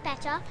life, what is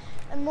better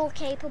and more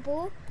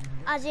capable,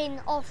 as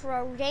in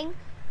off-roading?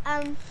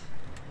 Well,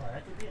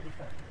 that would be a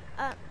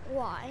Defender.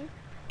 Why?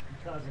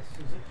 Because a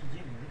Suzuki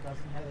Jimny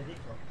doesn't have a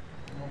different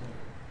normally.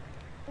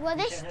 Well,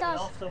 You this can does.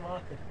 have an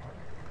aftermarket one,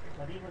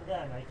 but even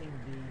then, I think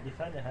the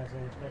Defender has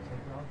a better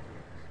ground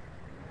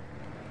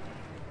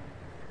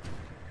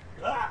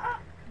clearance. Ah!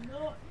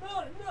 No!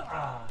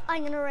 Ah!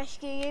 I'm gonna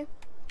rescue you.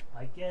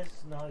 I guess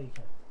now you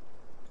can.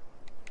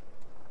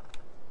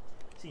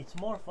 See, it's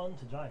more fun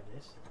to drive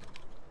this.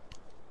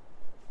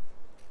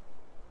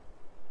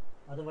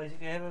 Otherwise,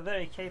 if you have a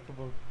very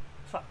capable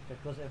truck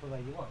that goes everywhere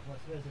you want,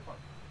 where's the fun?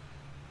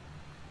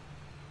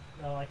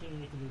 No, I think you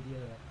need to do the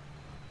other way.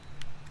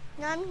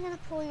 No, I'm gonna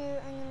pull you.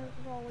 I'm gonna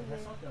roll you.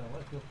 That's not gonna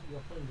work.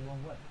 You're pulling the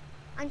wrong way.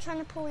 I'm trying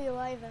to pull you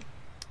over.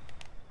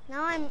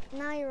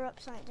 Now you're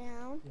upside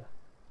down. Yeah.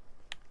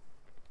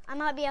 I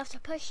might be able to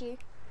push you.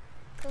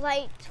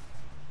 Wait.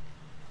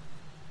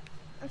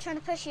 I'm trying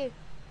to push you.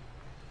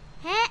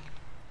 Heh!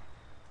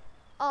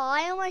 Oh,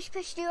 I almost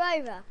pushed you over. I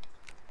think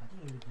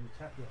you need to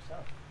trap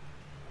yourself.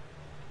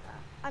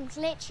 I'm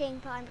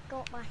glitching, but I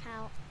got back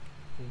out.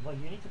 Okay, well,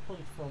 you need to pull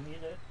it from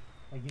either.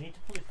 Like, you need to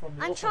pull it from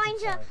the I'm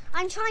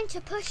trying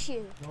to push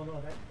you. No,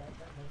 that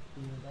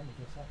you damage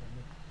yourself and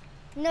me.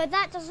 No,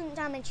 that doesn't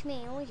damage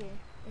me or you.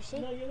 You see?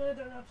 No, you're gonna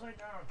turn upside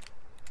down.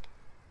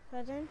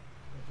 Pardon?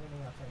 You're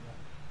turning upside down.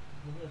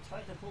 You're gonna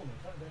try to pull me.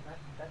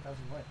 That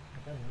doesn't work.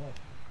 It doesn't work.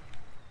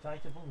 Try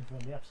to pull me from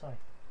the upside.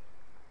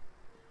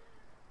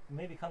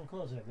 Maybe come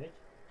closer a bit.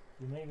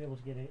 You may be able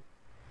to get it.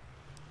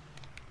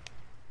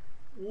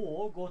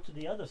 Or go to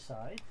the other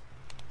side,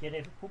 get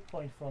a hook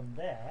point from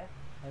there,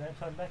 and then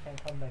turn back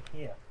and come back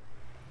here.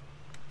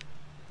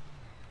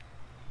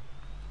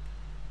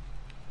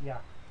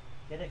 Yeah.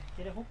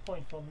 Get a hook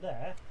point from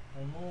there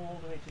and move all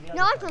the way to the other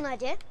No, side. I've got an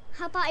idea.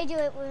 How about I do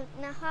it with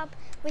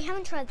we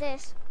haven't tried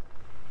this.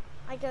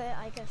 I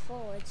go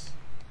forwards.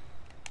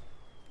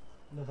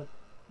 No, but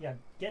yeah,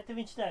 get the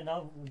winch there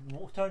now.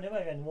 Turn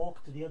away and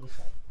walk to the other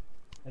side.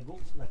 Like go,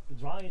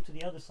 drive it to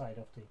the other side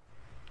of the.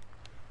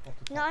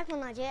 No, I've got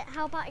an idea.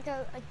 How about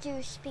I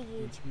do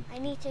speed? I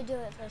need to do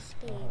it for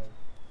speed.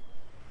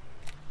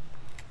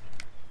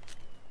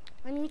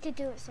 I need to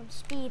do it some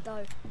speed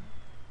though.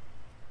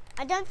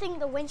 I don't think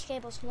the winch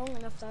cable's long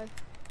enough though.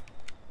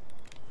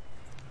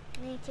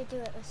 I need to do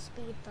it with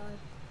speed though.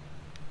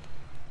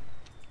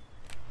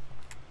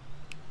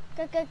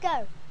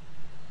 Go.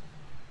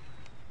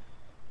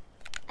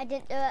 I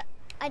didn't do it.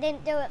 I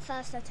didn't do it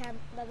first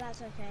attempt, but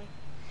that's okay.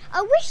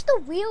 I wish the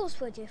wheels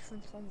were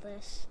different on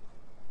this.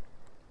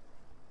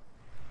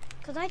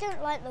 Because I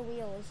don't like the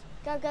wheels.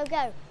 Go. I'm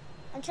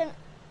trying.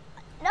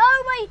 No,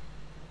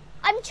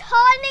 I'm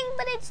turning,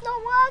 but it's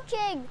not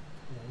working.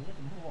 Yeah, you need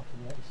to move off to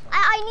the other side.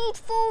 I need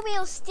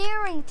four-wheel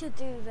steering to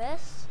do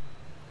this.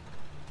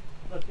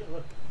 Look.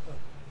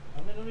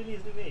 I'm going to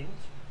release the winch.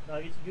 Now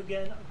you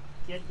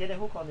get a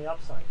hook on the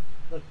upside.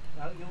 Look,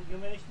 now you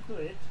managed to do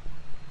it.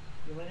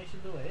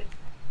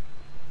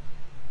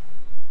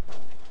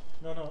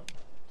 No.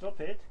 Drop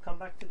it. Come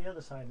back to the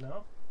other side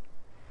now.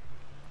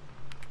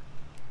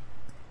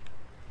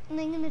 And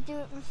I'm going to do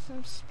it with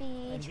some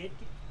speed. And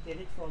get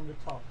it from the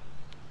top.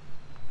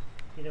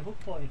 Get a hook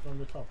point from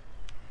the top.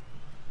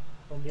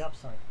 From the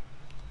upside.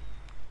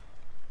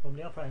 From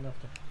the upper end of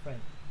the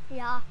frame.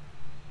 Yeah.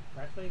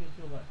 That way it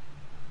will work.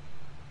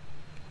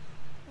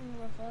 In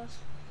reverse.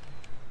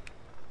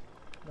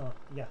 No,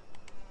 yeah.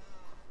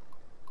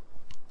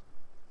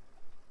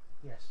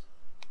 Yes.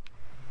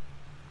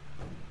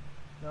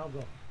 Now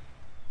go.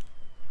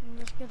 I'm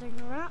just getting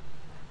a wrap.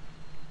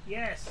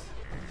 Yes!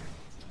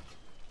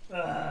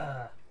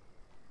 No,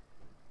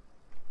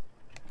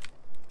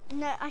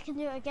 I can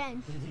do it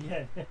again.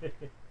 Yeah.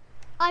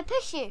 I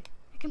push you.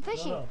 I can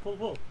push you. No,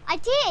 pull. I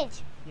did.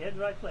 You had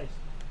the right place.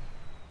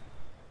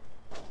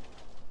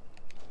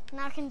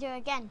 Now I can do it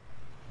again.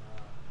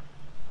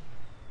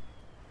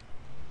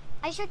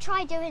 I should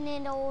try doing it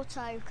in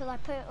auto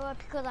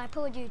because I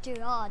pulled you too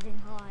hard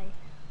and high.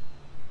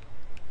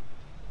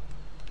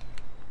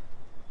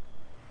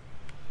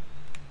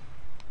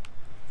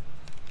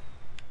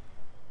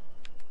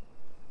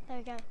 There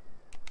we go.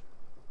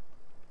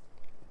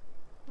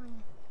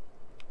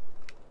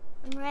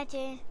 I'm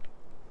ready.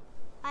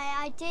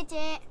 I did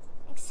it.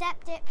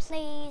 Accept it,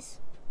 please.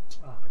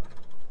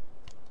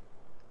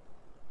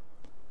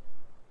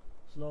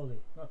 Slowly,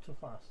 not too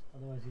fast,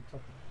 otherwise you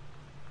top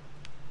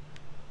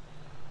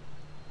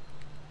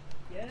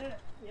it.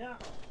 Yeah.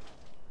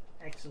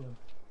 Excellent.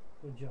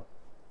 Good job.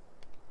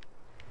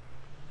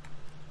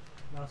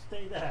 Now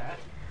stay there.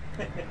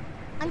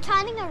 I'm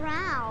turning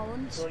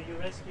around. So you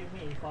rescue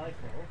me if I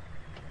fall,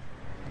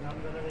 and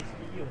I'm gonna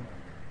rescue you now.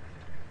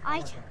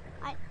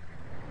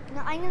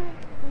 I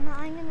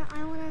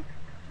wanna.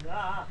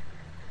 Ah.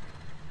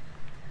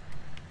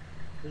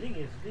 The thing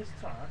is, this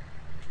truck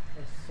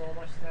has so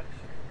much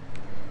traction.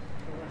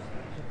 For its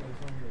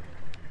own good.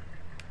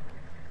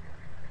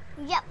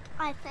 Yep,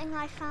 I think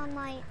I found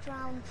my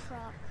drowned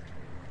truck.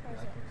 Where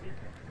is it?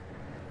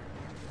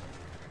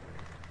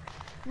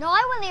 No,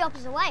 I went the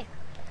opposite way.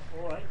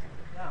 Alright,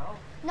 Now.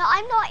 No,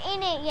 I'm not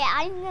in it yet.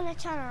 I'm gonna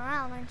turn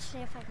around and see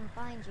if I can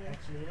find you.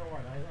 Actually, you know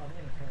what? I'm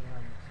gonna turn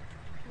around.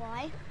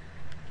 Why?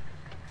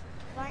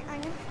 Right,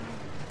 I'm gonna find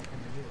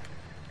you.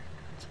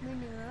 It's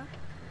manure.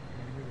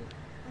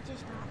 What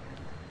is that?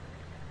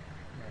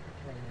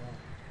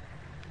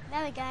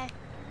 There we go.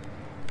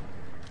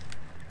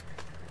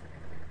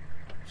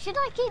 Should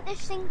I keep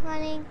this thing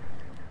running?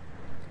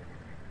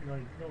 No,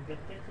 get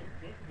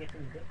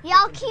Yeah,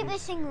 I'll keep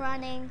this thing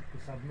running. The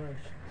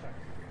submerged truck.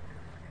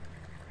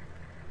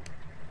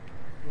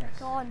 Yes.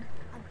 Gone.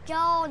 I'm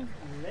gone.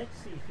 Let's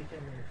see if you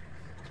can manage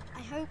this.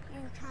 I hope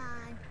you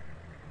can.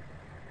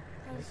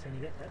 Can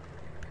you get that?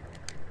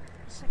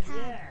 Yes, I can.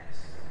 Yes.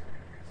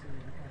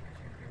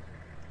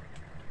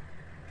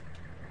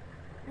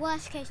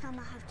 Worst case, I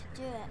might have to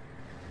do it.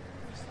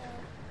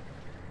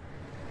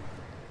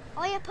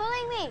 Oh, you're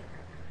pulling me.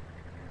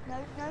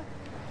 No.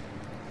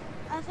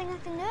 I think I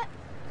can do it.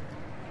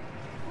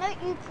 No,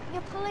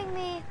 you're pulling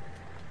me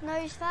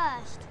nose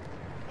first.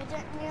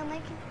 You're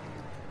making.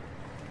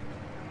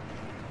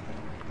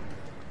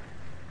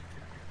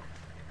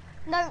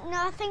 No,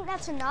 I think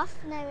that's enough.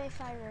 Now if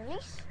I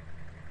release.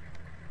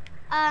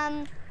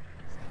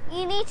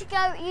 You need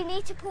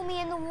to pull me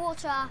in the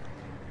water.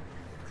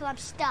 Because I'm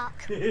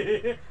stuck.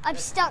 I'm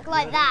stuck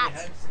like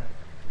that.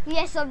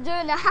 Yes, I'm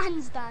doing a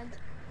handstand.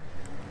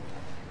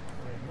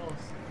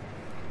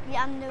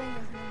 Yeah, I'm doing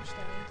a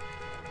handstand.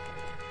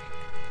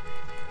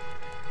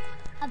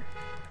 I'm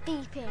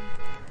beeping.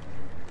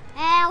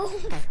 Help!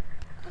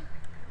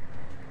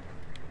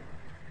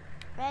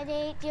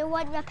 Ready? Do you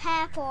want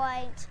repair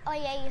points? Oh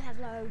yeah, you have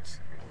loads.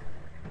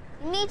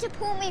 You need to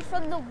pull me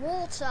from the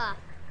water.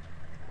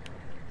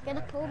 You're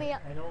gonna pull me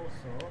up. And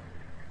also,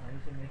 I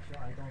need to make sure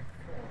I don't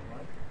fall,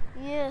 right?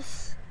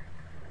 Yes.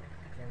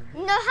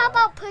 No, how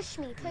about push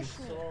me? Push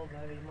me. So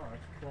very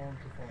much prone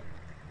to fall.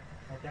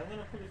 Okay, I'm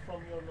gonna pull it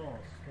from your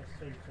nose. Let's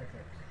see if that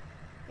works.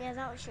 Yeah,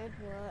 that should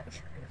work. Let's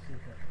see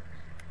if that works.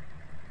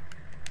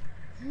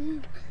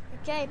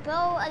 Okay,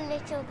 pull a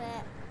little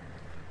bit.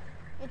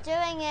 You're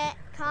doing it,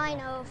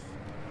 kind of.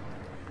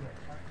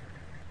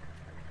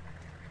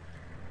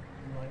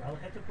 No, I'll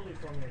have to pull it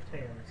from your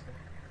tail instead.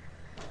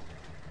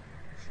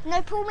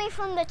 No, pull me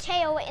from the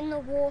tail in the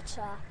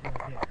water.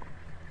 Okay.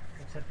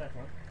 Except that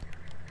one.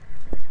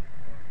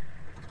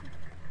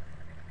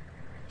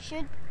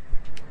 Should.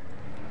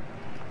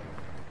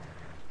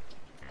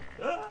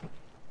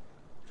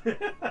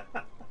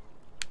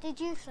 Did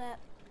you flip?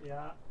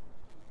 Yeah.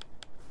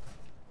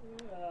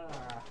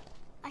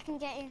 I can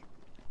get you.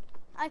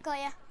 I got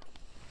you.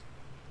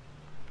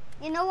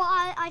 You know what?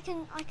 I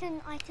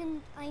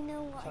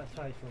know what.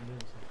 Try from the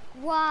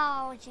inside.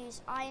 Wow,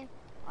 jeez, I'm.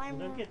 You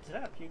don't get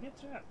trapped. You get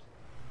trapped.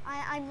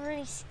 I'm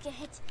really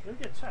scared. You'll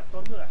get trapped.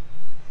 Don't do that.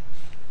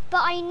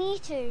 But I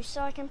need to,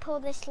 so I can pull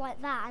this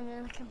like that, and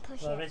then I can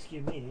push Well, it.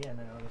 rescue me, and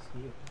then I'll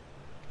rescue you.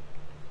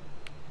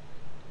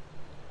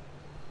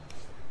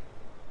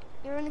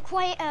 You're in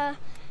quite a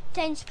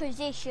tense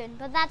position,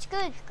 but that's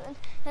good.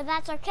 But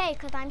that's okay,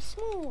 because I'm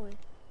small,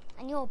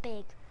 and you're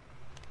big.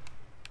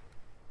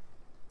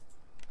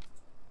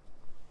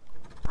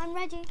 I'm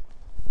ready.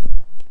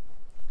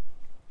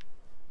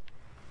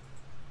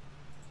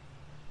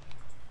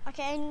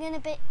 Okay, I'm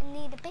gonna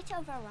need a bit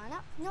of a run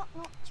up, not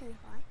too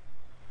high.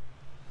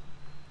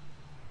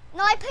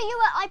 No, I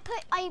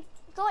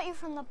got you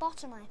from the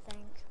bottom. I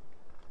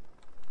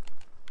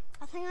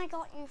think I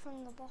got you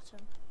from the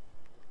bottom.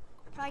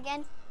 Try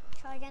again.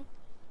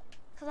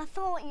 Because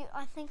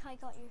I think I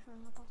got you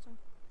from the bottom.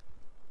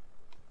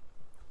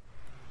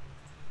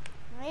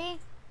 Ready?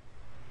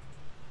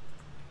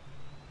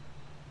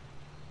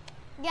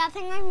 Yeah, I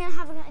think I'm gonna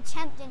have an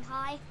attempt in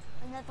high.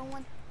 Another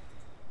one.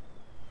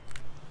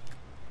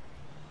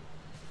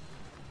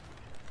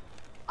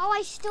 Oh,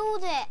 I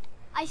stalled it.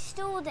 I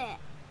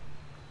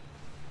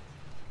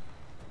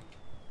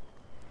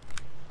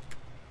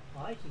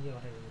can go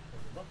ahead with the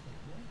bottom.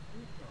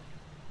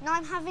 No,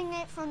 I'm having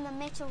it from the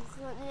middle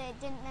because it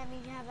didn't let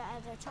me have it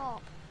at the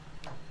top.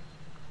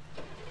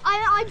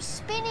 I'm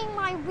spinning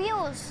my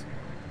wheels.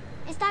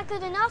 Is that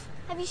good enough?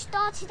 Have you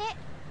started it?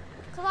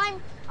 Because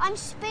I'm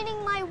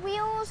spinning my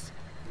wheels.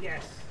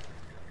 Yes.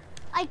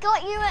 I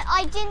got you.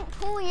 I didn't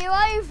pull you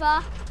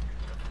over.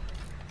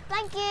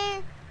 Thank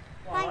you.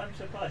 Oh, I'm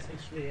surprised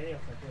actually any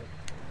of that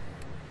worked.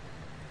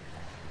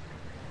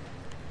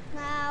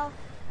 Now,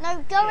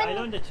 no, go in. I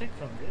learned a trick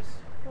from this.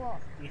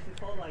 What? If you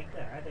fall like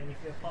that, and if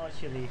you're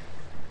partially,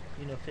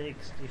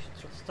 fixed, you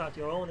should start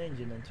your own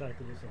engine and try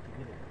to do something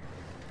with it.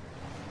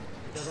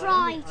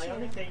 I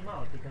only came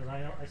out because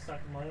I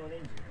started my own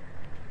engine.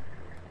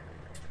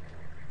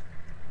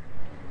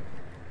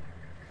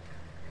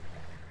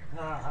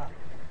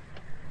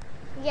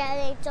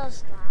 Yeah, it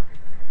does that.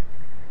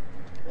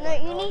 Well, No,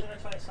 you I'm need. going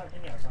to try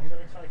something else. I'm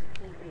going to try to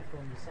pull you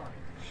from the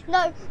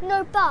side.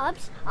 No,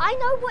 Bubs. I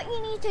know what you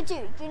need to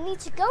do. You need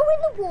to go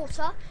in the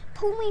water,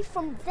 pull me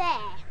from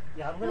there.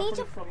 Yeah, I'm going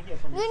to pull it from here.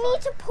 From the side. You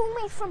need to pull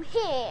me from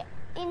here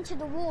into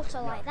the water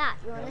like that.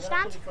 You understand?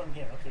 I'm going to pull it from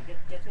here. Okay,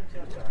 get into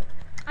your truck.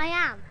 I am.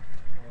 Alright.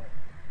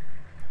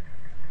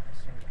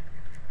 Let's try that.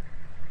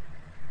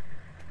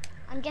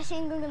 I'm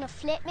guessing you're gonna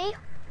flip me,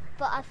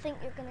 but I think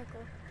you're gonna go.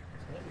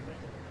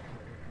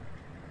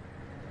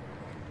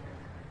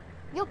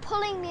 You're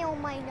pulling me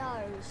on my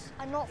nose.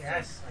 I'm not.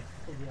 Yes, I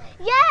pulled you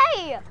out.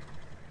 Yay!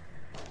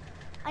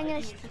 I'm gonna.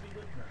 You should be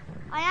good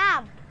now. I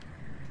am.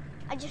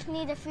 I just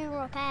need a few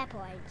repair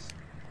points,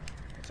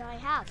 which I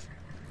have.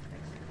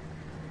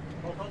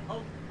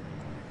 Hold.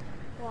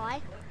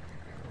 Why?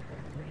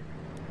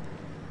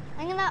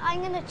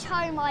 I'm gonna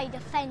tow my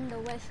defender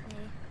with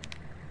me.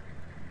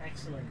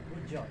 Excellent,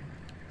 good job.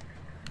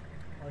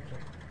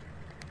 Okay.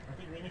 I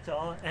think we need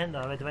to end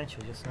our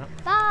adventure just now.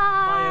 Bye.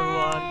 Bye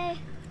everyone.